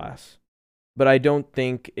middle class. But I don't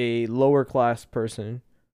think a lower class person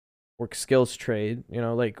or skills trade,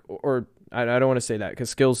 like, or I don't want to say that because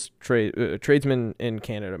skills trade tradesmen in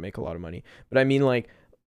Canada make a lot of money. But I mean, like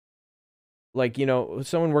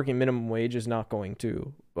someone working minimum wage is not going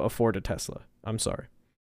to afford a Tesla. I'm sorry.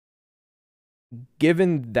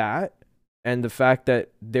 Given that, and the fact that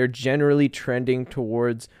they're generally trending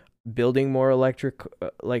towards building more electric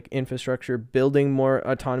like infrastructure, building more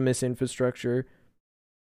autonomous infrastructure,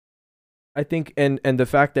 I think, and the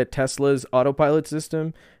fact that Tesla's autopilot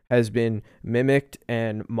system has been mimicked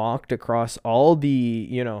and mocked across all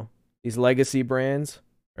the, these legacy brands,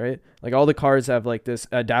 right? Like all the cars have like this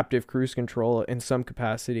adaptive cruise control in some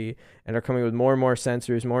capacity and are coming with more and more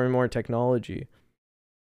sensors, more and more technology.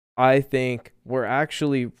 I think we're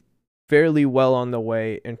actually fairly well on the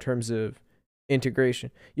way in terms of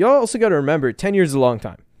integration. You also got to remember 10 years is a long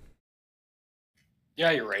time.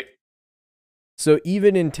 Yeah, you're right. So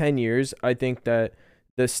even in 10 years, I think that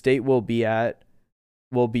the state will be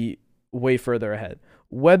way further ahead.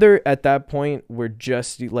 Whether at that point we're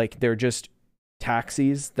just like they're just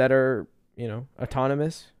taxis that are,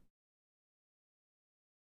 autonomous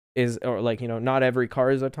is, or like, not every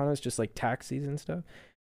car is autonomous, just like taxis and stuff.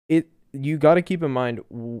 You got to keep in mind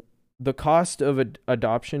the cost of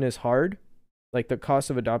adoption is hard. Like the cost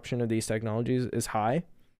of adoption of these technologies is high.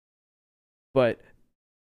 But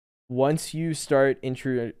once you start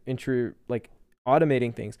like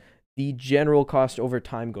automating things, the general cost over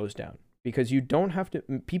time goes down because you don't have to.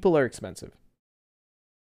 People are expensive,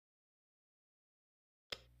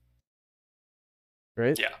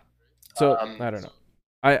 right? Yeah. So I don't know.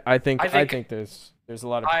 I think there's a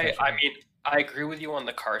lot of potential. I mean, I agree with you on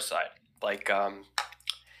the car side. Like,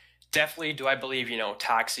 definitely, do I believe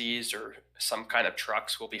taxis or some kind of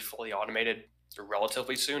trucks will be fully automated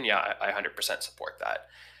relatively soon? Yeah, I 100% support that.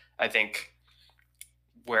 I think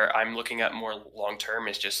where I'm looking at more long term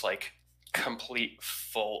is just like complete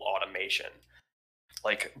full automation.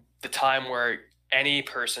 Like the time where any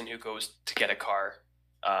person who goes to get a car,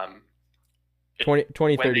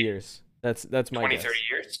 20 30 years. That's my 20, guess. 30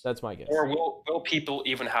 years? That's my guess. Or will people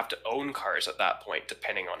even have to own cars at that point,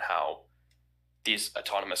 depending on how these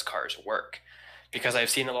autonomous cars work? Because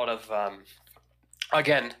I've seen a lot of,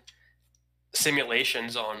 again,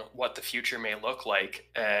 simulations on what the future may look like,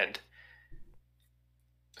 and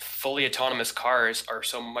fully autonomous cars are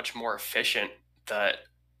so much more efficient that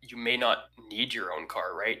you may not need your own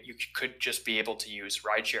car, right? You could just be able to use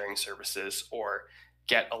ride sharing services or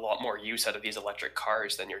get a lot more use out of these electric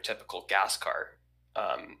cars than your typical gas car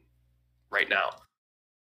right now.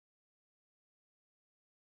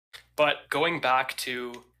 But going back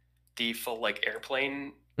to the full like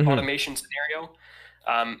airplane automation scenario,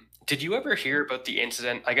 Did you ever hear about the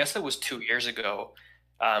incident? I guess it was 2 years ago,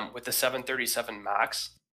 with the 737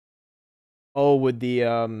 Max. Oh, with the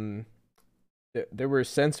there were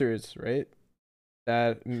sensors, right?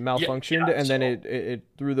 That Yeah, malfunctioned, yeah. and then it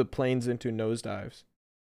threw the planes into nosedives.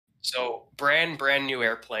 So brand new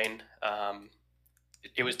airplane.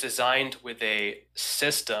 It was designed with a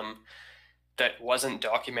system that wasn't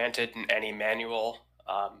documented in any manual.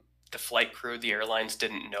 The flight crew, the airlines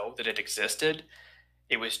didn't know that it existed.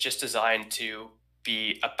 It was just designed to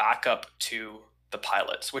be a backup to the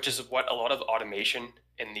pilots, which is what a lot of automation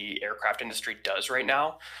in the aircraft industry does right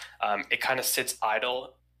now. It kind of sits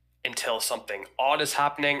idle until something odd is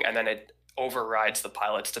happening, and then it overrides the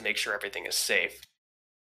pilots to make sure everything is safe.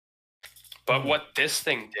 But Mhm. what this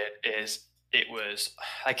thing did is it was,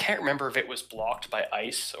 I can't remember if it was blocked by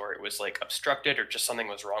ice or it was like obstructed or just something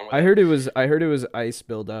was wrong with I it. heard it was I heard it was ice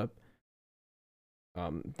buildup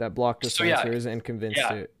that blocked the So yeah, sensors and convinced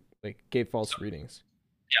yeah. it, like gave So false readings.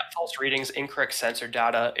 yeah, false readings, incorrect sensor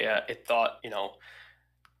data. It thought,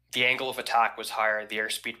 the angle of attack was higher, the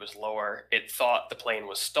airspeed was lower. It thought the plane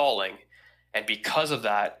was stalling. And because of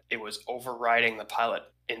that, it was overriding the pilot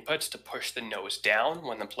inputs to push the nose down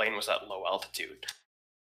when the plane was at low altitude.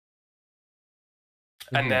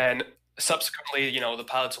 And Hmm. then subsequently, the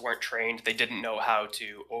pilots weren't trained. They didn't know how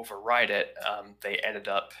to override it. They ended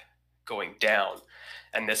up going down.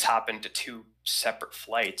 And this happened to two separate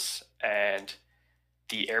flights. And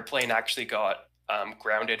the airplane actually got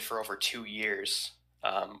grounded for over 2 years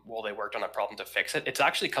while they worked on a problem to fix it. It's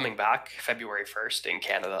actually coming back February 1st in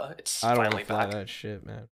Canada. It's I don't want finally to fly back. that shit,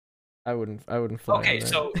 man. I wouldn't fly on Okay, that.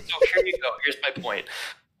 so here you go. Here's my point.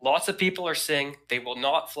 Lots of people are saying they will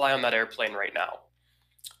not fly on that airplane right now.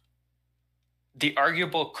 The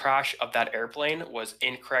arguable crash of that airplane was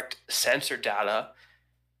incorrect sensor data,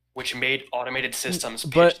 which made automated systems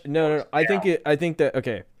pitch But the no, no, nose no. I think down. it. I think that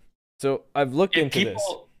okay. So I've looked If into this.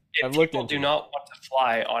 people if I've looked people into do this. not want to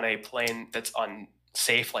fly on a plane that's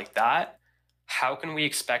unsafe like that, how can we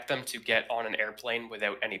expect them to get on an airplane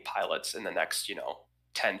without any pilots in the next,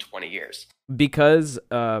 10, 20 years? Because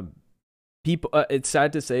people it's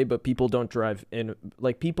sad to say, but people don't drive in,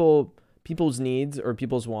 like people's needs or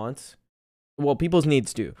people's wants, well, people's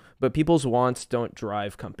needs do, but people's wants don't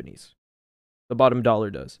drive companies. The bottom dollar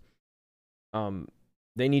does. um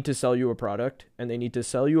they need to sell you a product, and they need to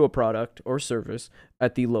sell you a product or service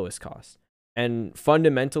at the lowest cost. And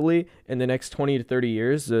fundamentally, in the next 20 to 30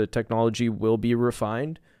 years, the technology will be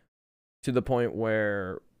refined to the point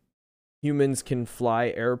where humans can fly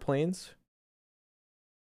airplanes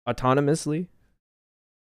autonomously,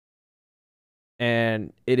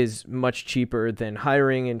 and it is much cheaper than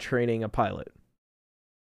hiring and training a pilot.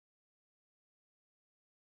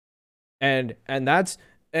 And that's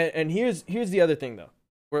and here's the other thing, though.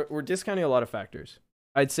 We're discounting a lot of factors.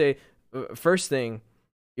 I'd say first thing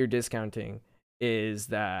you're discounting is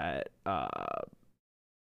that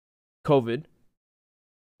COVID,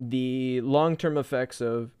 the long-term effects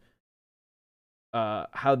of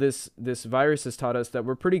how this virus has taught us that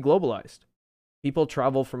we're pretty globalized. People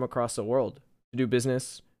travel from across the world to do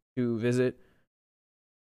business, to visit.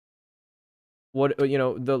 What,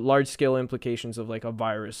 the large scale implications of like a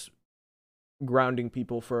virus grounding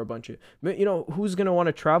people for a bunch of, who's going to want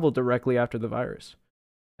to travel directly after the virus?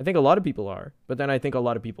 I think a lot of people are, but then I think a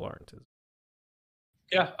lot of people aren't.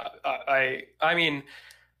 Yeah, I mean,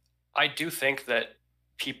 I do think that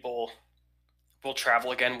people will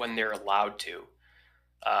travel again when they're allowed to.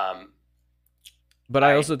 Um, But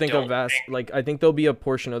I I also think a don't vast, think, like, I think there'll be a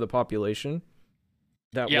portion of the population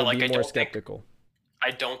that yeah, will like be more skeptical.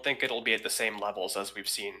 I don't think it'll be at the same levels as we've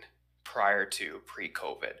seen prior to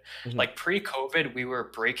pre-COVID. Hmm. Like pre-COVID, we were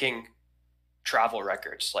breaking travel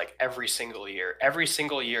records like every single year. Every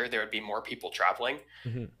single year, there would be more people traveling.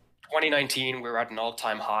 Hmm. 2019, we were at an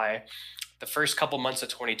all-time high. The first couple months of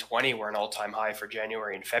 2020 were an all-time high for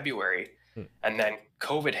January and February. And then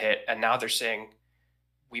COVID hit, and now they're saying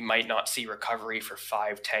we might not see recovery for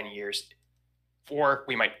 5, 10 years, or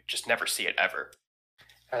we might just never see it ever.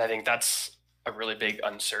 And I think that's a really big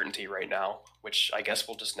uncertainty right now, which I guess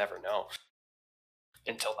we'll just never know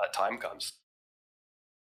until that time comes.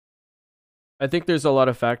 I think there's a lot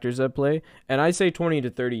of factors at play, and I say 20 to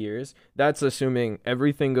 30 years. That's assuming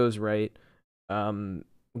everything goes right. Um,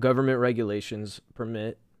 Government regulations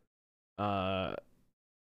permit. Uh,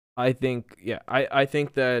 I think, yeah, I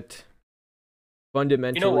think that You know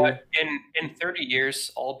fundamentally, what? In 30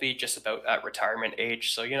 years, I'll be just about at retirement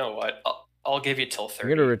age. So you know what? I'll give you till you're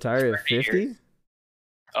gonna 30, retire at 30 years. 50.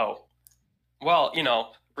 Oh, well,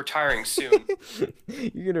 retiring soon.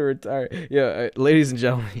 You're gonna retire. Yeah, ladies and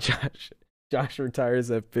gentlemen, Josh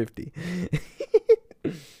retires at 50.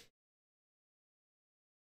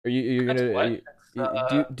 You're Depends gonna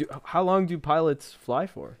what. how long do pilots fly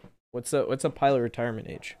for? What's a pilot retirement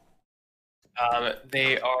age?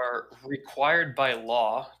 They are required by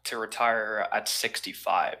law to retire at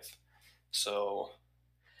 65. So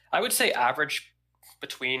I would say average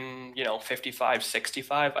between, 55,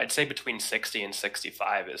 65. I'd say between 60 and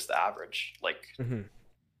 65 is the average, like Hmm.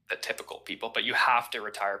 the typical people, but you have to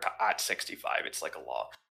retire at 65. It's like a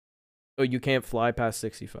law. Oh, you can't fly past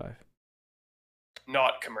 65.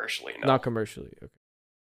 Not commercially, Not no. commercially. Okay.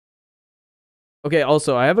 Okay,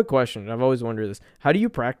 also, I have a question. I've always wondered this. How do you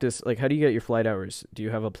practice, like, how do you get your flight hours? Do you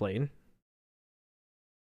have a plane?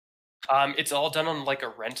 It's all done on like a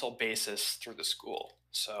rental basis through the school.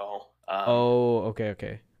 So Oh, okay,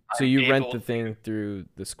 okay. So I'm you rent able the to, thing through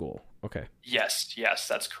the school. Okay. yes, yes,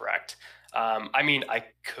 that's correct. I mean,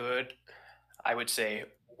 I would say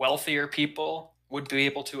wealthier people would be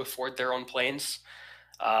able to afford their own planes.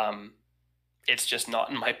 Um, it's just not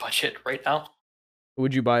in my budget right now.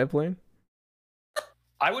 Would you buy a plane?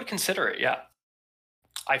 I would consider it, yeah.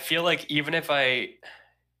 I feel like even if I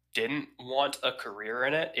didn't want a career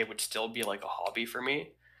in it, it would still be like a hobby for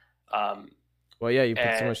me. Um, Well, yeah, you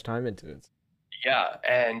put so and much time into it. yeah,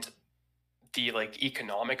 and the like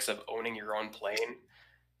economics of owning your own plane,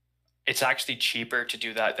 it's actually cheaper to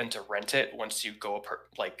do that than to rent it once you go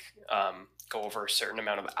over a certain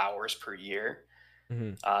amount of hours per year.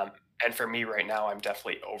 Hmm. Um, and for me right now, I'm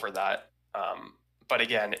definitely over that. But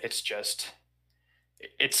again,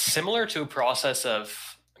 it's similar to a process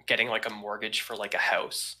of getting like a mortgage for like a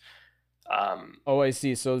house. Um, Oh, I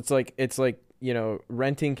see. So it's like,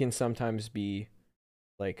 renting can sometimes be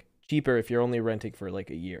like cheaper if you're only renting for like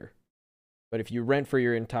a year. But if you rent for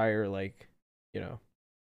your entire like, you know,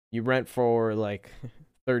 you rent for like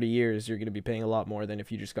 30 years, you're going to be paying a lot more than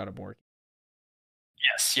if you just got a mortgage.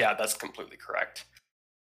 yes, yeah, that's completely correct.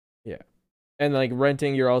 Yeah. And like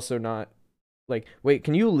renting, you're also not like, wait,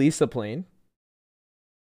 can you lease a plane?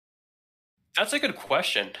 That's a good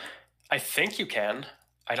question. I think you can.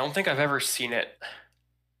 I don't think I've ever seen it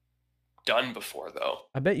done before though.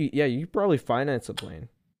 I bet you, yeah, you could probably finance a plane.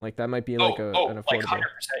 Like that might be like an Like affordable.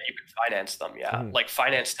 100% you can finance them, yeah. Hmm. Like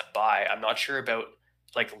finance to buy. I'm not sure about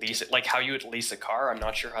like lease it, like how you would lease a car. I'm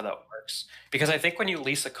not sure how that works. Because I think when you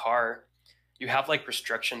lease a car, you have like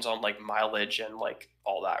restrictions on like mileage and like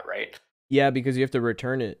all that, right? Yeah, because you have to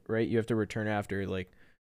return it, right? You have to return after like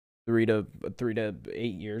 3 to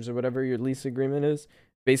 8 years or whatever your lease agreement is.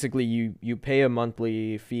 Basically, you pay a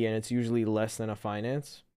monthly fee, and it's usually less than a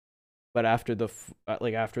finance. But after the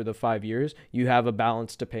 5 years, you have a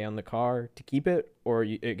balance to pay on the car to keep it, or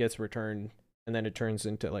it gets returned, and then it turns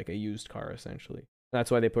into like a used car essentially.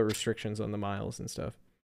 That's why they put restrictions on the miles and stuff.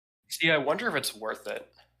 See, I wonder if it's worth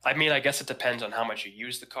it. I mean, I guess it depends on how much you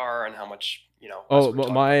use the car and how much, as Oh, we're well,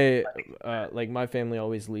 talking about. my family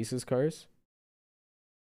always leases cars.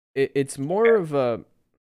 It's more Okay. of a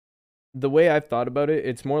the way I've thought about it.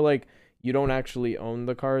 It's more like you don't actually own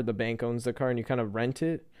the car; the bank owns the car, and you kind of rent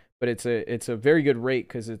it. But it's a very good rate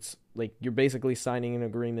because it's like you're basically signing an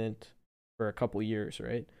agreement for a couple years,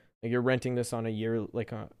 right? Like you're renting this on a year,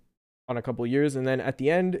 like on a couple years, and then at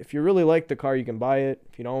the end, if you really like the car, you can buy it.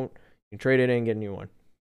 If you don't, you can trade it in and get a new one,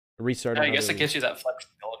 restart I another guess it gives lease. you that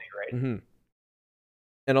flexibility, right? Hmm.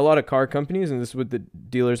 And a lot of car companies, and this is what the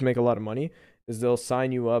dealers make a lot of money, is they'll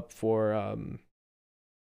sign you up for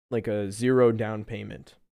like a zero down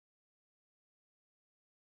payment,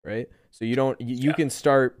 right? So you don't you Yeah. can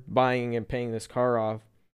start buying and paying this car off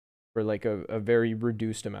for like a very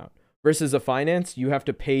reduced amount. Versus a finance, you have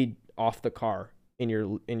to pay off the car in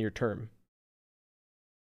your term,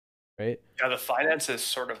 right? Yeah, the finance is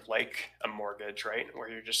sort of like a mortgage, right? Where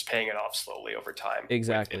you're just paying it off slowly over time with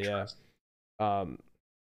Exactly, yeah. interest. Um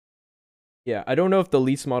yeah, I don't know if the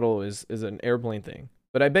lease model is an airplane thing,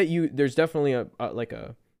 but I bet you there's definitely a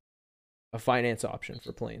finance option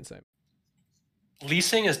for planes.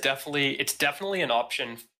 Leasing is definitely an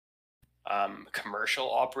option. Commercial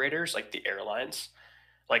operators like the airlines,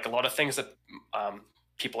 like a lot of things that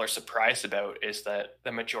people are surprised about is that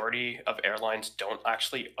the majority of airlines don't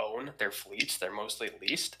actually own their fleets; they're mostly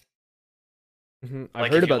leased. I've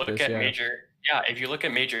Like heard if you about look this, at yeah. if you look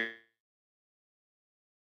at major,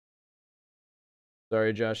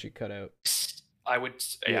 Sorry, Josh, you cut out. I would,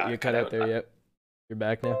 You yeah, cut cut out out. there, yep. You're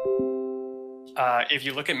back now. If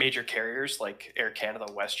you look at major carriers like Air Canada,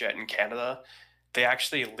 WestJet in Canada, they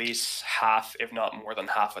actually lease half, if not more than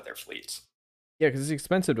half, of their fleets. Yeah, because it's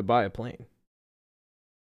expensive to buy a plane.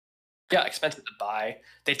 Yeah, expensive to buy.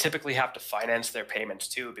 They typically have to finance their payments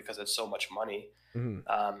too because it's so much money. Hmm.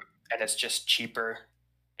 And it's just cheaper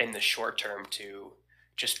in the short term to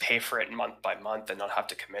just pay for it month by month and not have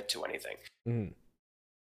to commit to anything. Hmm.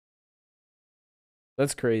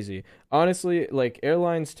 That's crazy. Honestly, like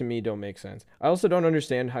airlines to me don't make sense. I also don't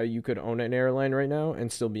understand how you could own an airline right now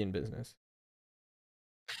and still be in business.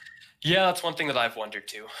 Yeah, that's one thing that I've wondered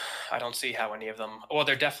too. I don't see how any of them. Well,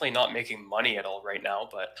 they're definitely not making money at all right now,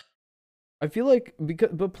 but I feel like because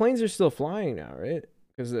but planes are still flying now, right?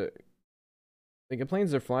 Because like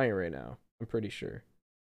planes are flying right now. I'm pretty sure.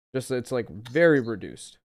 Just it's like very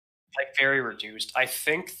reduced. like very reduced. I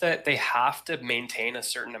think that they have to maintain a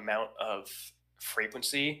certain amount of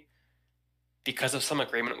frequency because of some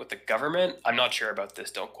agreement with the government. I'm not sure about this.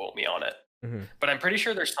 Don't quote me on it, Hmm. but I'm pretty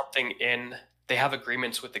sure there's something in. They have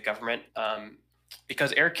agreements with the government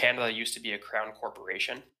because Air Canada used to be a crown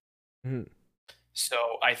corporation. Hmm. So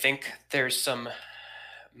I think there's some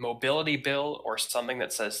mobility bill or something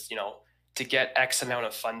that says, to get X amount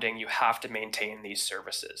of funding, you have to maintain these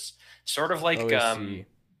services. Sort of Oh, like I see.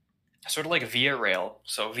 Via Rail.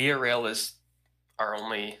 So Via Rail is our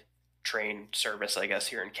only train service, I guess,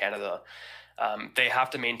 here in Canada. They have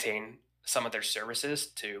to maintain some of their services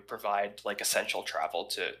to provide like essential travel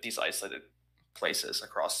to these isolated places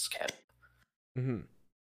across Canada. Hmm.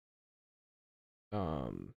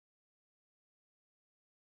 Um,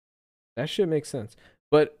 that shit makes sense.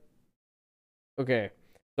 But okay,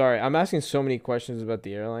 sorry, I'm asking so many questions about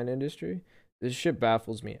the airline industry. This shit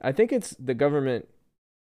baffles me. I think it's the government.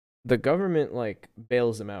 The government like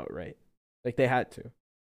bails them out, right? Like they had to.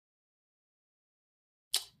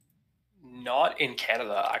 Not in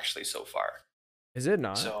Canada, actually, so far. Is it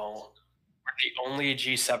not? So we're the only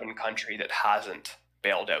G7 country that hasn't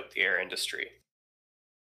bailed out the air industry.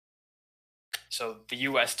 So the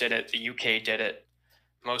US did it, the UK did it,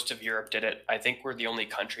 most of Europe did it. I think we're the only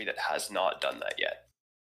country that has not done that yet.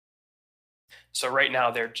 So right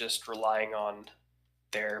now they're just relying on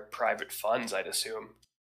their private funds, I'd assume.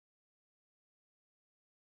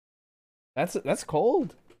 That's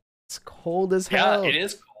cold. It's cold as Yeah, it hell.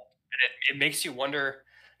 is cool. And it makes you wonder,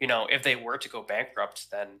 if they were to go bankrupt,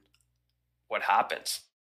 then what happens?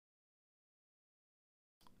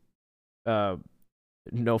 Uh,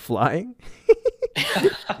 no flying.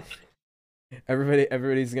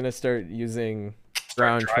 Everybody's gonna start using Start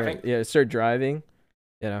ground driving? train. Yeah, start driving.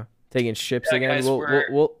 Taking ships Yeah, again.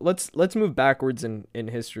 guys, Let's move backwards in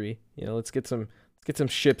history. Let's get some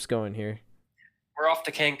ships going here. we're off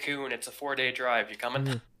to Cancun. It's a 4-day drive. You coming?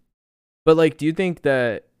 Mhm. But like, do you think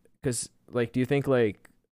that? Because like, do you think like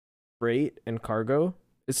freight and cargo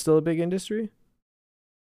is still a big industry,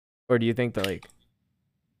 or do you think that like,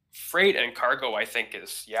 Freight and cargo, I think,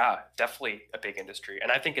 is, yeah, definitely a big industry.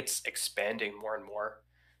 And I think it's expanding more and more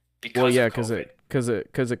well, because yeah, of because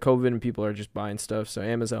COVID. of COVID and people are just buying stuff. So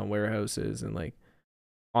Amazon warehouses and like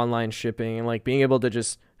online shipping and like being able to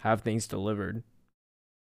just have things delivered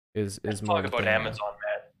is Let's more talk of a about thing now. Amazon,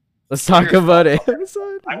 man. Let's What are talk your about thoughts on it?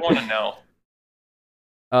 Amazon. I want to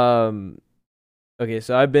know. um okay,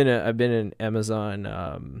 so I've been in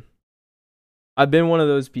Amazon. I've been one of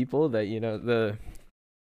those people that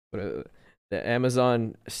what are- the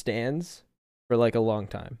Amazon stands for like a long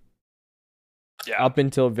time, Yeah. up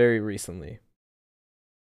until very recently.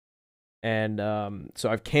 And so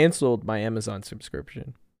I've canceled my Amazon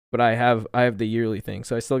subscription, but I have the yearly thing,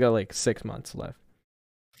 so I still got like 6 months left.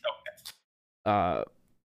 Uh,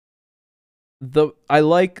 I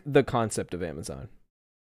like the concept of Amazon.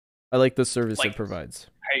 I like the service it Like, provides.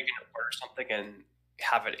 how you can order something and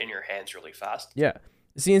have it in your hands really fast? Yeah,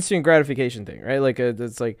 it's the instant gratification thing, right? Like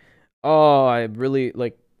it's like, oh, I really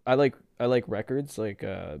like I like records. Like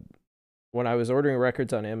when I was ordering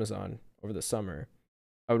records on Amazon over the summer,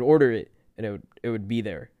 I would order it and it would be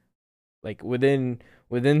there like within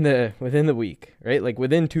the week, right? Like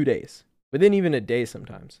within 2 days, within even a day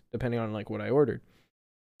sometimes, depending on like what I ordered.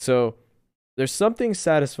 So there's something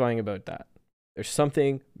satisfying about that. There's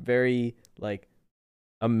something very like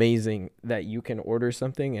amazing that you can order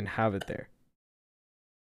something and have it there,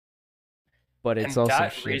 but it's And also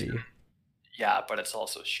that reason, shitty. yeah, but it's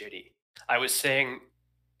also shitty. I was saying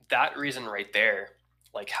that reason right there,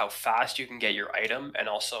 like how fast you can get your item and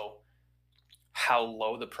also how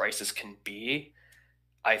low the prices can be,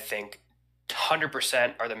 I think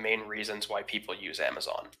 100% are the main reasons why people use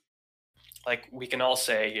Amazon. Like we can all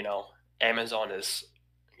say, Amazon is,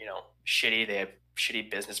 shitty. They have shitty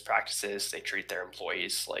business practices. They treat their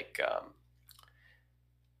employees like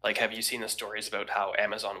have you seen the stories about how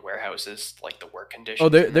Amazon warehouses, like the work Oh,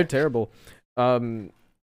 conditions they're in they're there? terrible. Um,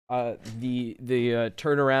 the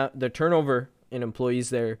turnover in employees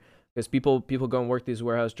there, because people go and work these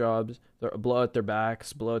warehouse jobs, they blow out their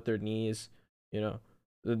backs, blow out their knees. You know,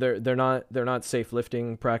 they're not safe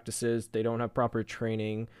lifting practices. They don't have proper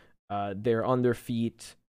training. They're on their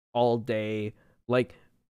feet all day. Like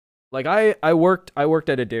like I worked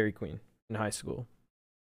at a Dairy Queen in high school,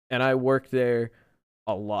 and I worked there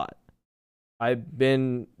a lot. I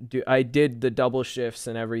did the double shifts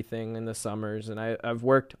and everything in the summers, and I've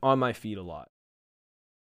worked on my feet a lot.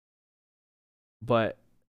 But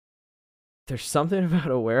there's something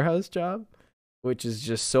about a warehouse job which is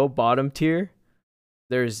just so bottom tier.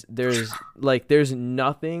 There's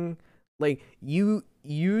nothing, like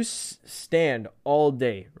you stand all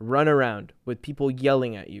day, run around with people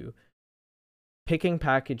yelling at you, picking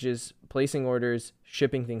packages, placing orders,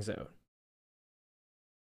 shipping things out,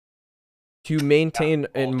 to maintain,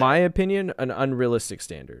 all in day. my opinion, an unrealistic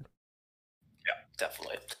standard. Yeah,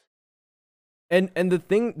 definitely. And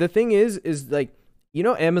the thing is like,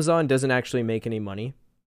 Amazon doesn't actually make any money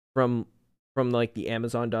from like the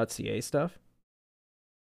Amazon.ca stuff.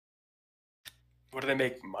 What do they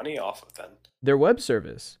make money off of then? Their web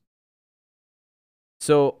service.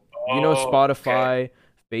 So Oh, okay. Spotify,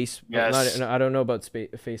 Facebook. Yes. Not, I don't know about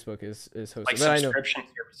Facebook is hosted, Like but I know subscription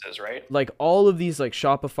services, right? like all of these, like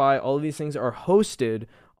Shopify, all of these things are hosted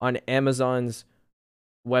on Amazon's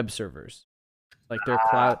web servers, like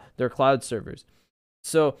Ah, their cloud servers.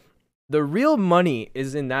 So the real money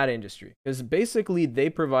is in that industry, because basically they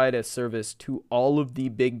provide a service to all of the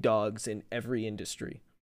big dogs in every industry.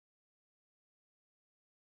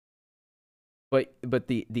 But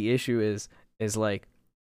the issue is like,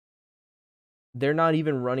 they're not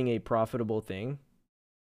even running a profitable thing,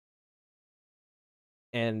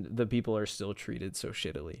 and the people are still treated so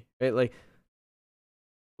shittily. Right? Like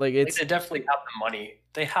like it's they definitely have the money.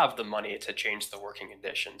 They have the money to change the working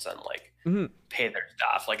conditions and like mhm. pay their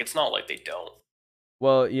staff. Like it's not like they don't.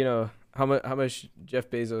 Well, how much Jeff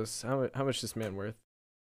Bezos, how much this man worth?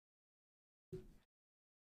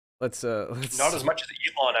 Not Let's as much as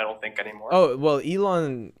Elon, I don't think anymore. Oh, well,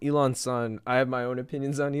 Elon's son, I have my own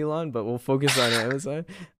opinions on Elon, but we'll focus on Amazon.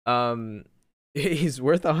 Um he's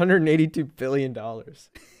worth 182 billion dollars.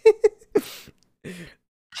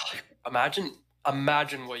 Imagine,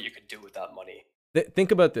 imagine what you could do with that money.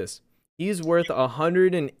 Think about this. He's worth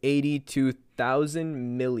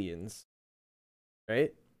 182,000 millions,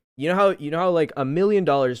 right? You know how like $1 million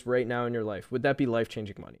right now in your life, would that be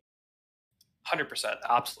life-changing money? 100%,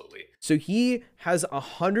 absolutely. So he has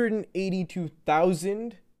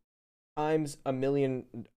 182,000 times a million,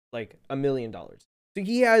 like $1 million. So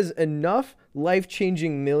he has enough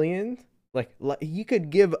life-changing millions, like he could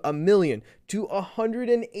give 1 million to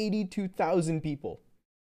 182,000 people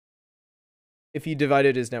if he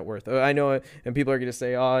divided his net worth. I know, and people are gonna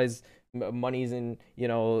say, "Oh, his money's in,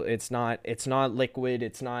 it's not liquid,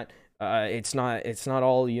 it's not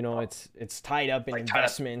all, it's tied up in Like tied up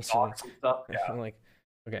investments," and stocks and stuff. Yeah. I'm like,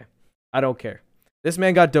 okay, I don't care. This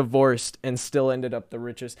man got divorced and still ended up the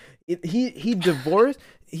richest. He divorced.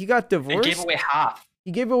 He got And gave divorced. away half.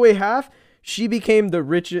 He gave away half. She became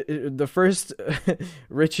the first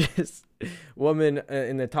richest woman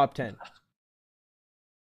in the top 10.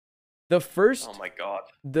 The Oh first, my God.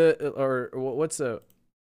 or what's her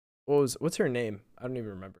name? I don't even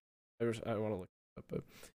remember. I want to look it up, but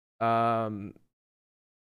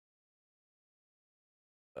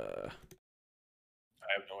uh, I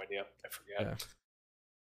have no idea. I forget.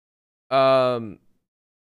 yeah.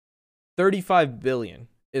 35 billion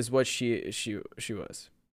is what she was.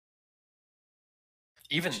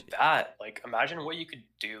 Even that, like, imagine what you could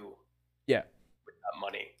do Yeah. with that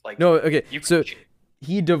money. Like, No, okay. you could. So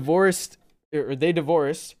he divorced, or they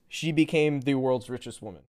divorced. She became the world's richest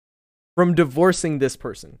woman from divorcing this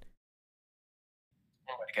person.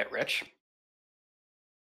 Want to get rich?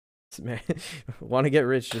 Want to get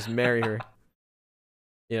rich? Just marry her.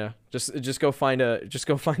 Yeah, just go find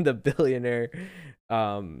a billionaire.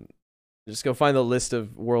 Um, just go find the list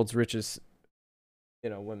of world's richest,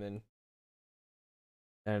 women,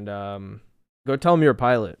 and go tell them you're a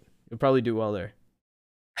pilot. You'll probably do well there.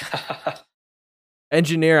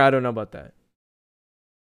 Engineer, I don't know about that.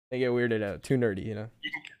 They get weirded out. Too nerdy, You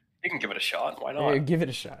can give it a shot. Why Yeah, not? give it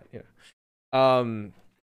a shot. Um,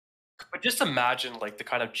 But just imagine like the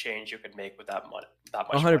kind of change you could make with that much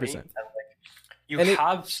money, 100%. and like you And it,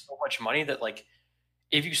 have so much money that like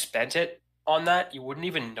if you spent it on that, you wouldn't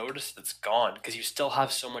even notice that it's gone because you still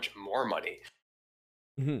have so much more money.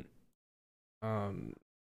 mhm. um,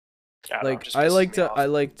 I don't know, it like just pisses me off.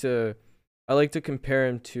 I like to compare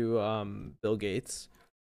him to Bill Gates.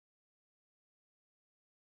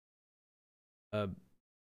 Uh,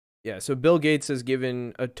 yeah. So Bill Gates has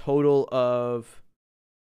given a total of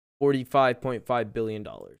 $45.5 billion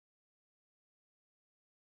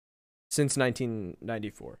since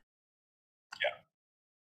 1994.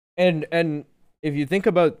 And if you think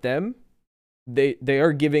about them, they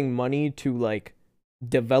are giving money to like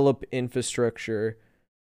develop infrastructure.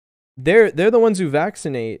 They're the ones who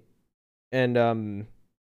vaccinate and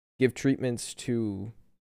give treatments to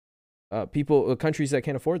countries that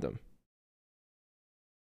can't afford them.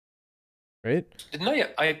 Right? Didn't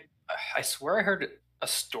I swear I heard a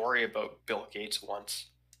story about Bill Gates once.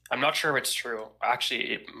 I'm not sure if it's true.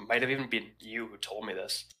 Actually, it might have even been you who told me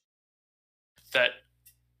this. That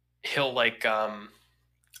he'll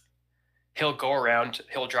he'll go around,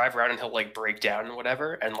 he'll drive around and he'll like break down and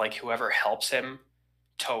whatever, and like whoever helps him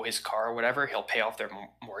tow his car or whatever, he'll pay off their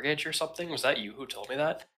mortgage or something. Was that you who told me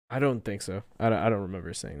that? I don't think so. I don't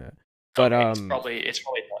remember saying that. But Okay, it's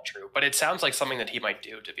probably not true, but it sounds like something that he might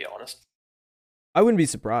do, to be honest. I wouldn't be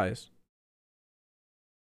surprised.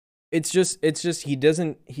 It's just he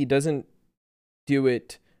doesn't do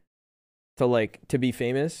it to be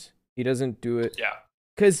famous. He doesn't do it Yeah.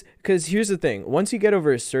 cuz here's the thing. Once you get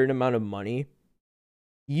over a certain amount of money,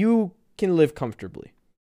 you can live comfortably.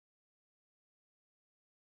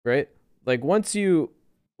 Right? Like once you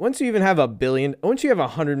even have once you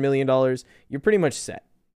have $100 million, you're pretty much set.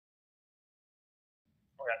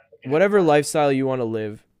 Whatever lifestyle you want to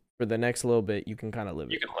live for the next little bit, you can kind of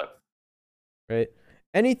live You it, can live. right?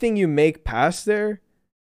 Anything you make past there,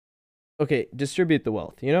 okay, distribute the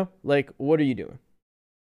wealth, you know? Like what are you doing?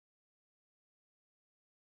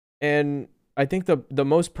 And I think the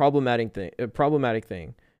most problematic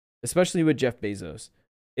thing, especially with Jeff Bezos,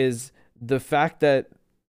 is the fact that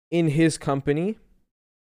in his company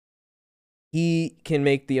he can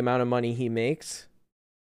make the amount of money he makes,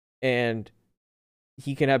 and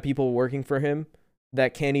he can have people working for him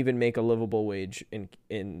that can't even make a livable wage in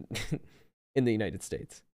in the United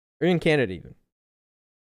States or in Canada even.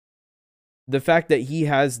 The fact that he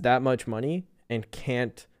has that much money and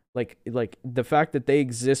can't like the fact that they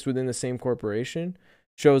exist within the same corporation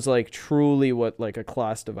shows like truly what like a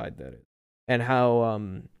class divide that is, and how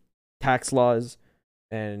tax laws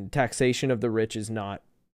and taxation of the rich is not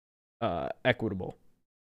equitable.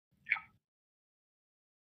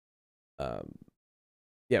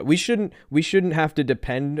 Yeah, we shouldn't have to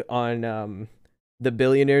depend on the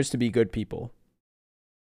billionaires to be good people.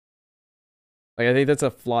 Like I think that's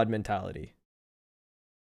a flawed mentality.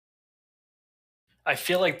 I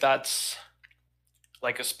feel like that's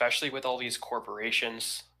like, especially with all these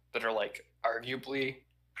corporations that are like arguably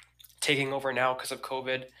taking over now because of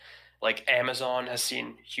COVID. Like Amazon has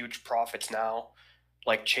seen huge profits now,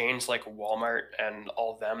 like chains like Walmart and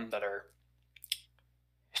all of them that are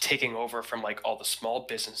taking over from like all the small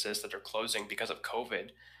businesses that are closing because of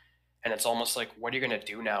COVID. And it's almost like, what are you going to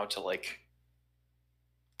do now to like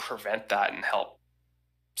prevent that and help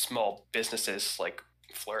small businesses like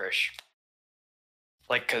flourish?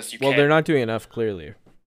 Like, because you Well, can't, they're not doing enough, clearly.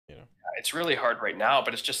 You know, it's really hard right now,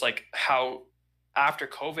 but it's just like how after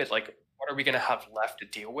COVID, like, what are we going to have left to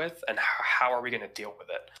deal with, and how are we going to deal with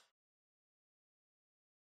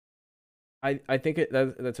it? I think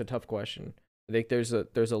that's a tough question. I think there's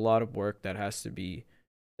a lot of work that has to be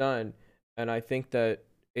done, and I think that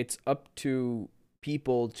it's up to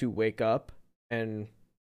people to wake up and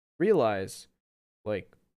realize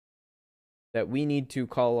like that we need to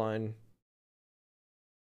call on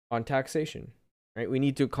taxation, right? We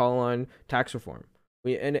need to call on tax reform.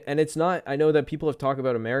 And it's not, I know that people have talked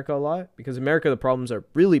about America a lot because America the problems are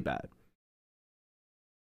really bad.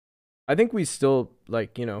 I think we still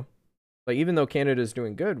like, like even though Canada is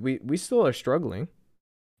doing good, we still are struggling.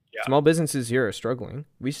 Yeah. Small businesses here are struggling.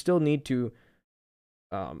 We still need to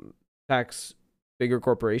tax bigger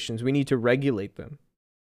corporations. We need to regulate them.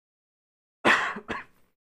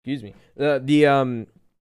 Excuse me.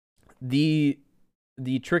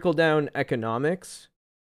 The trickle down economics,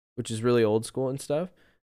 which is really old school and stuff,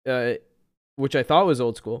 which I thought was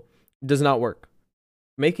old school, does not work.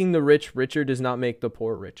 Making the rich richer does not make the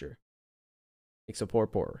poor richer. Makes the poor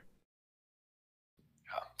poorer.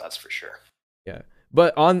 Yeah, that's for sure. Yeah.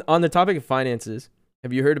 But on the topic of finances,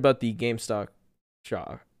 have you heard about the GameStop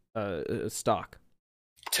stock?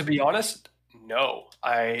 To be honest, no.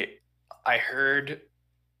 I heard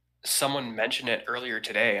someone mention it earlier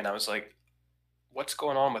today, and I was like, "What's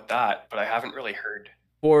going on with that?" But I haven't really heard in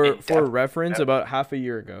For depth. reference, about half a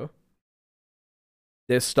year ago,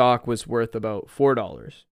 this stock was worth about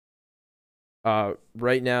 $4.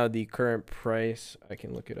 Right now the current price, I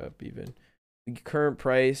can look it up even. The current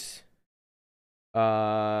price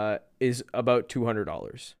is about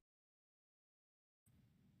 $200.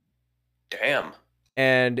 Damn.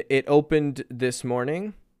 And it opened this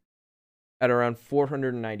morning at around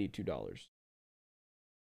 $492.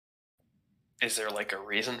 Is there like a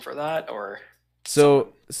reason for that, or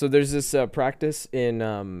So there's this practice in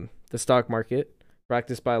the stock market,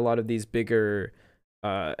 practiced by a lot of these bigger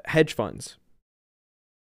hedge funds.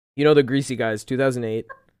 You know the greasy guys, 2008,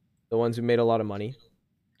 the ones who made a lot of money,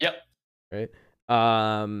 Yep. right?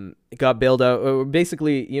 Got bailed out.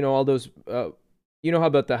 Basically, all those. You know how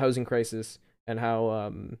about the housing crisis and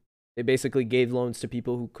how they basically gave loans to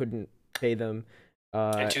people who couldn't pay them.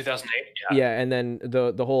 In 2008. Yeah. Yeah, and then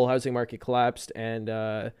the whole housing market collapsed, and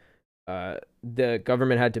the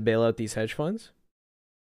government had to bail out these hedge funds.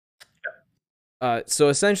 So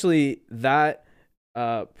essentially, that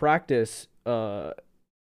practice,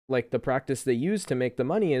 like the practice they use to make the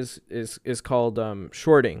money, is called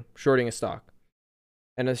shorting a stock,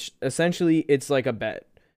 and essentially it's like a bet,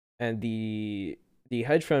 and the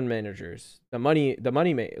hedge fund managers, the money the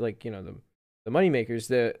money makers,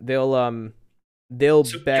 they'll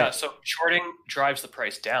So bet. yeah, so shorting drives the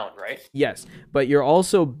price down, right? Yes, but you're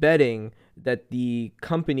also betting that the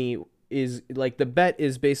company is like, the bet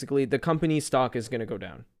is basically the company's stock is going to go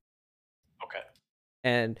down. Okay.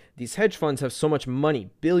 And these hedge funds have so much money,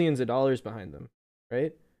 billions of dollars behind them,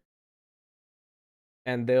 right?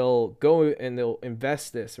 And they'll go and they'll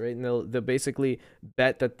invest this, right? And they'll basically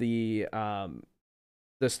bet that the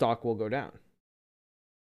stock will go down,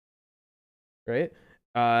 right?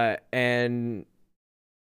 And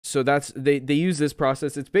so that's they use this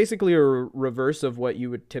process. It's basically a reverse of what you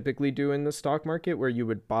would typically do in the stock market, where you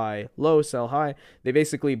would buy low, sell high. They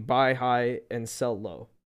basically buy high and sell low.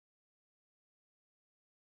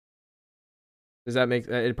 Does that make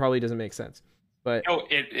it? Probably doesn't make sense, but No,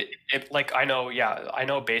 it like I know, yeah, I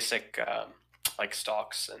know basic like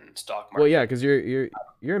stocks and stock well, market yeah, because you're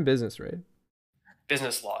in business, right?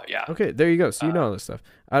 business law, yeah. Okay, there you go. So you know Uh, all this stuff.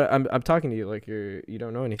 I'm talking to you like you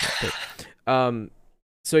don't know anything. But,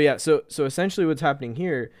 so yeah, so essentially what's happening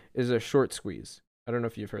here is a short squeeze. I don't know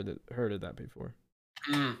if you've heard of that before.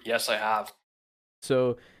 yes, I have.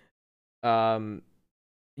 So, um,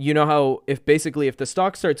 you know how if the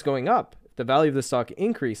stock starts going up, if the value of the stock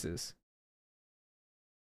increases,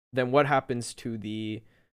 then what happens to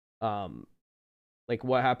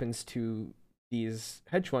what happens to these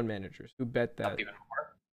hedge fund managers who bet Up that? even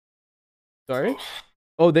more. Sorry? Oof.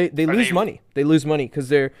 Oh, they Are lose they money. They lose money because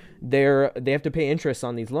they have to pay interest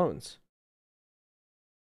on these loans.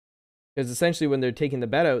 Because essentially, when they're taking the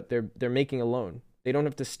bet out, they're making a loan. They don't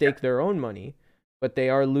have to yeah, stake their own money, but they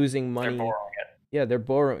are losing they're money. borrowing it. Yeah, they're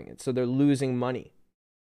borrowing it, so they're losing money.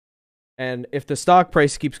 And if the stock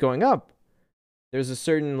price keeps going up, there's a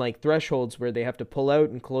certain like thresholds where they have to pull out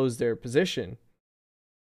and close their position,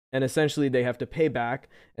 and essentially they have to pay back,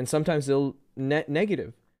 and sometimes they'll net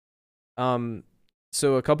negative.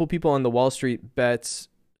 So a couple people on the Wall Street Bets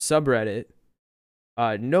subreddit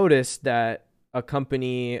noticed that a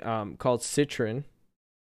company called Citron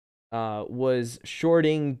was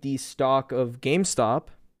shorting the stock of GameStop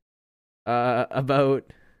about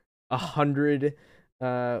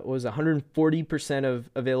 140% of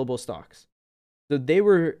available stocks. So they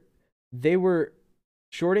were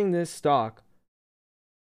shorting this stock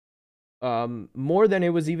more than it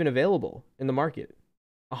was even available in the market.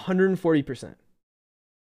 140%.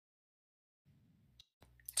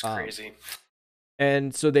 It's crazy.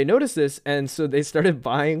 And so they noticed this, and so they started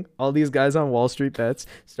buying. All these guys on Wall Street Bets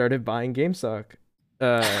started buying GameStop,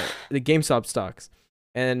 the GameStop stocks,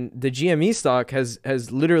 and the GME stock has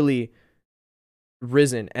literally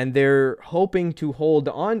risen, and they're hoping to hold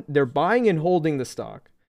on. They're buying and holding the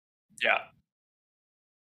stock, Yeah.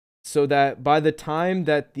 so that by the time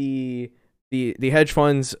that the hedge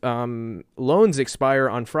funds loans expire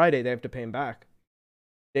on Friday, they have to pay them back.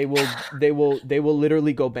 They will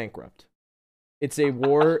literally go bankrupt. It's a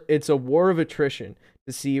war. It's a war of attrition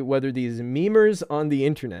to see whether these memers on the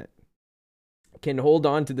internet can hold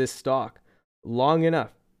on to this stock long enough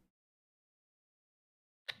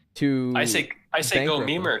to. I say go bankrupt them.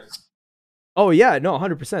 memers. Oh yeah, no,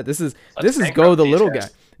 100%. This is Let's go bankrupt the these little guys.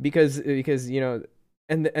 guy, because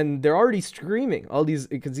and they're already screaming, all these,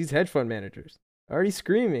 because these hedge fund managers are already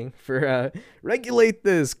screaming for regulate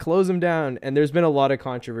this, close them down, and there's been a lot of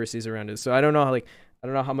controversies around it. So I don't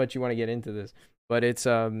know how much you want to get into this, but it's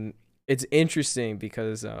interesting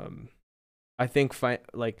because I think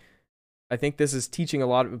I think this is teaching a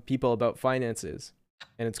lot of people about finances,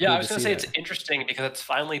 and it's Yeah, cool I was to gonna see say that. it's interesting because it's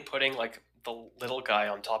finally putting like the little guy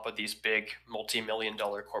on top of these big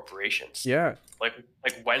multi-million-dollar corporations. Yeah, Like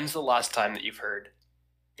when's the last time that you've heard,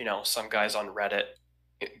 some guys on Reddit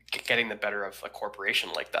getting the better of a corporation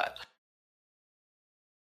like that?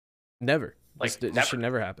 never. Like This should never.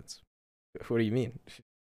 never happens. What do you mean?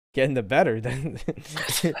 Getting the better then.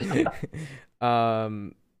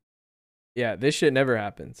 um yeah, this shit never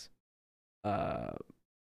happens. uh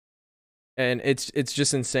and it's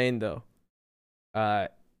just insane though.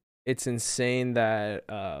 it's insane that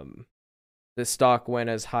the stock went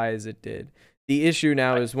as high as it did. The issue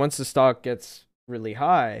now is once the stock gets really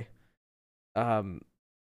high,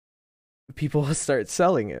 people will start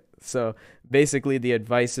selling it. So basically, the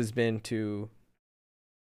advice has been to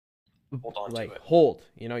Hold on to it. hold.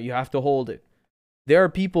 You have to hold it. There are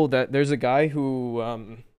people there's a guy who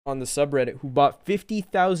on the subreddit who bought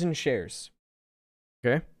 50,000 shares.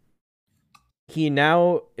 Okay, he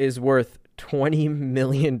now is worth $20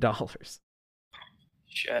 million.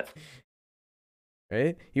 Shit.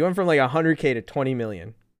 Right? He went from like 100K to 20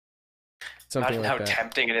 million. Something Imagine like how that.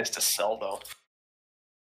 tempting it is to sell, though.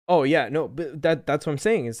 Oh yeah, no, but that's what I'm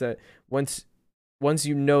saying is that once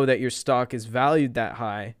you know that your stock is valued that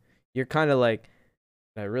high, you're kind of like,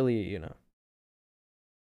 I really, should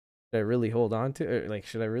I really hold on to,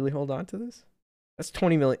 should I really hold on to this? That's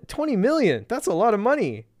 20 million. 20 million. That's a lot of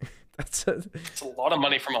money. It's a lot of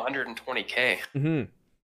money from 120K. Mm-hmm.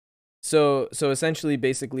 So essentially,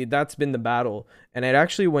 basically, that's been the battle, and it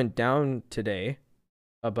actually went down today,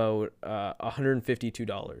 about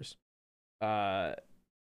 $152.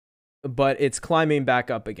 But it's climbing back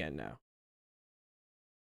up again now.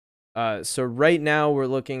 So right now we're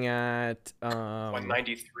looking at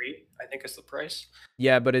 193, I think is the price.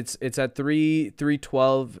 Yeah, but it's at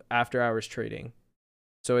 312 after hours trading.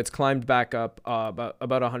 So it's climbed back up about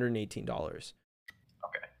 $118. Okay.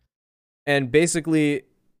 And basically,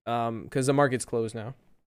 because the market's closed now,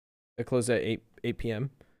 it closed at 8 p.m.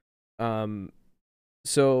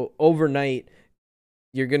 So overnight,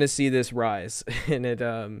 you're gonna see this rise, and there's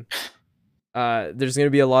gonna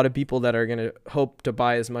be a lot of people that are gonna hope to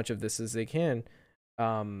buy as much of this as they can,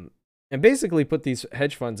 and basically put these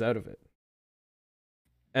hedge funds out of it.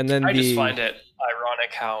 And then I just find it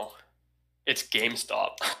ironic how it's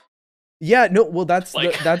GameStop. Yeah, no, well that's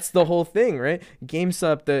the whole thing, right?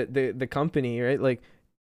 GameStop, the company, right? Like,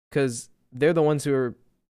 because they're the ones who are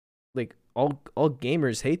like all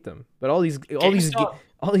gamers hate them, but all these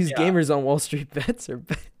gamers on Wall Street Bets are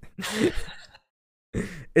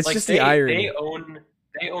it's like just the irony.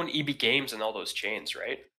 They own EB Games and all those chains,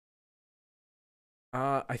 right?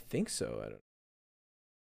 I think so. I don't.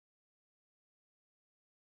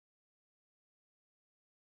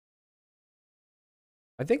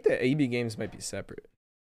 I think the EB Games might be separate.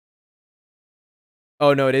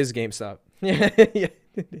 Oh no, it is GameStop. Yeah.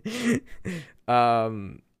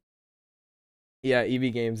 Yeah,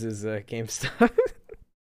 EB Games is GameStop.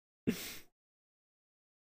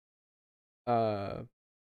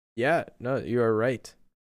 Yeah, no, you are right.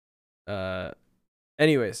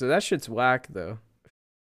 Anyway, so that shit's whack though.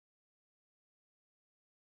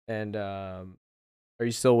 And are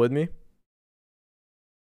you still with me?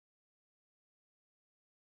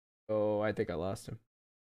 Oh, I think I lost him.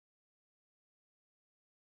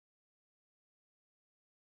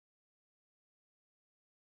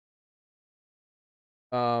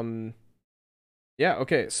 Yeah,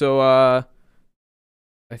 okay. So I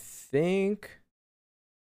think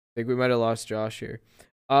we might have lost Josh here.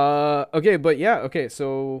 Okay, but yeah, okay.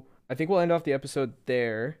 So I think we'll end off the episode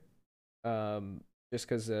there. Just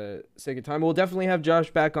because sake of time, we'll definitely have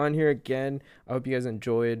Josh back on here again. I hope you guys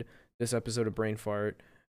enjoyed this episode of Brain Fart.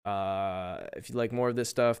 If you like more of this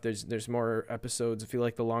stuff, there's more episodes. If you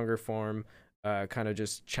like the longer form, kind of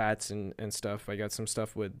just chats and stuff, I got some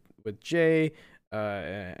stuff with Jay,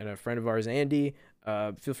 and a friend of ours, Andy.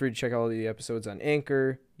 Feel free to check out all the episodes on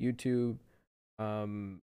Anchor, YouTube.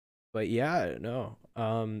 But yeah, no.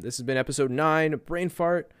 This has been episode 9 of Brain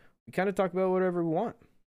Fart. We kind of talk about whatever we want.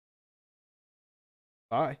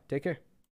 Bye. Take care.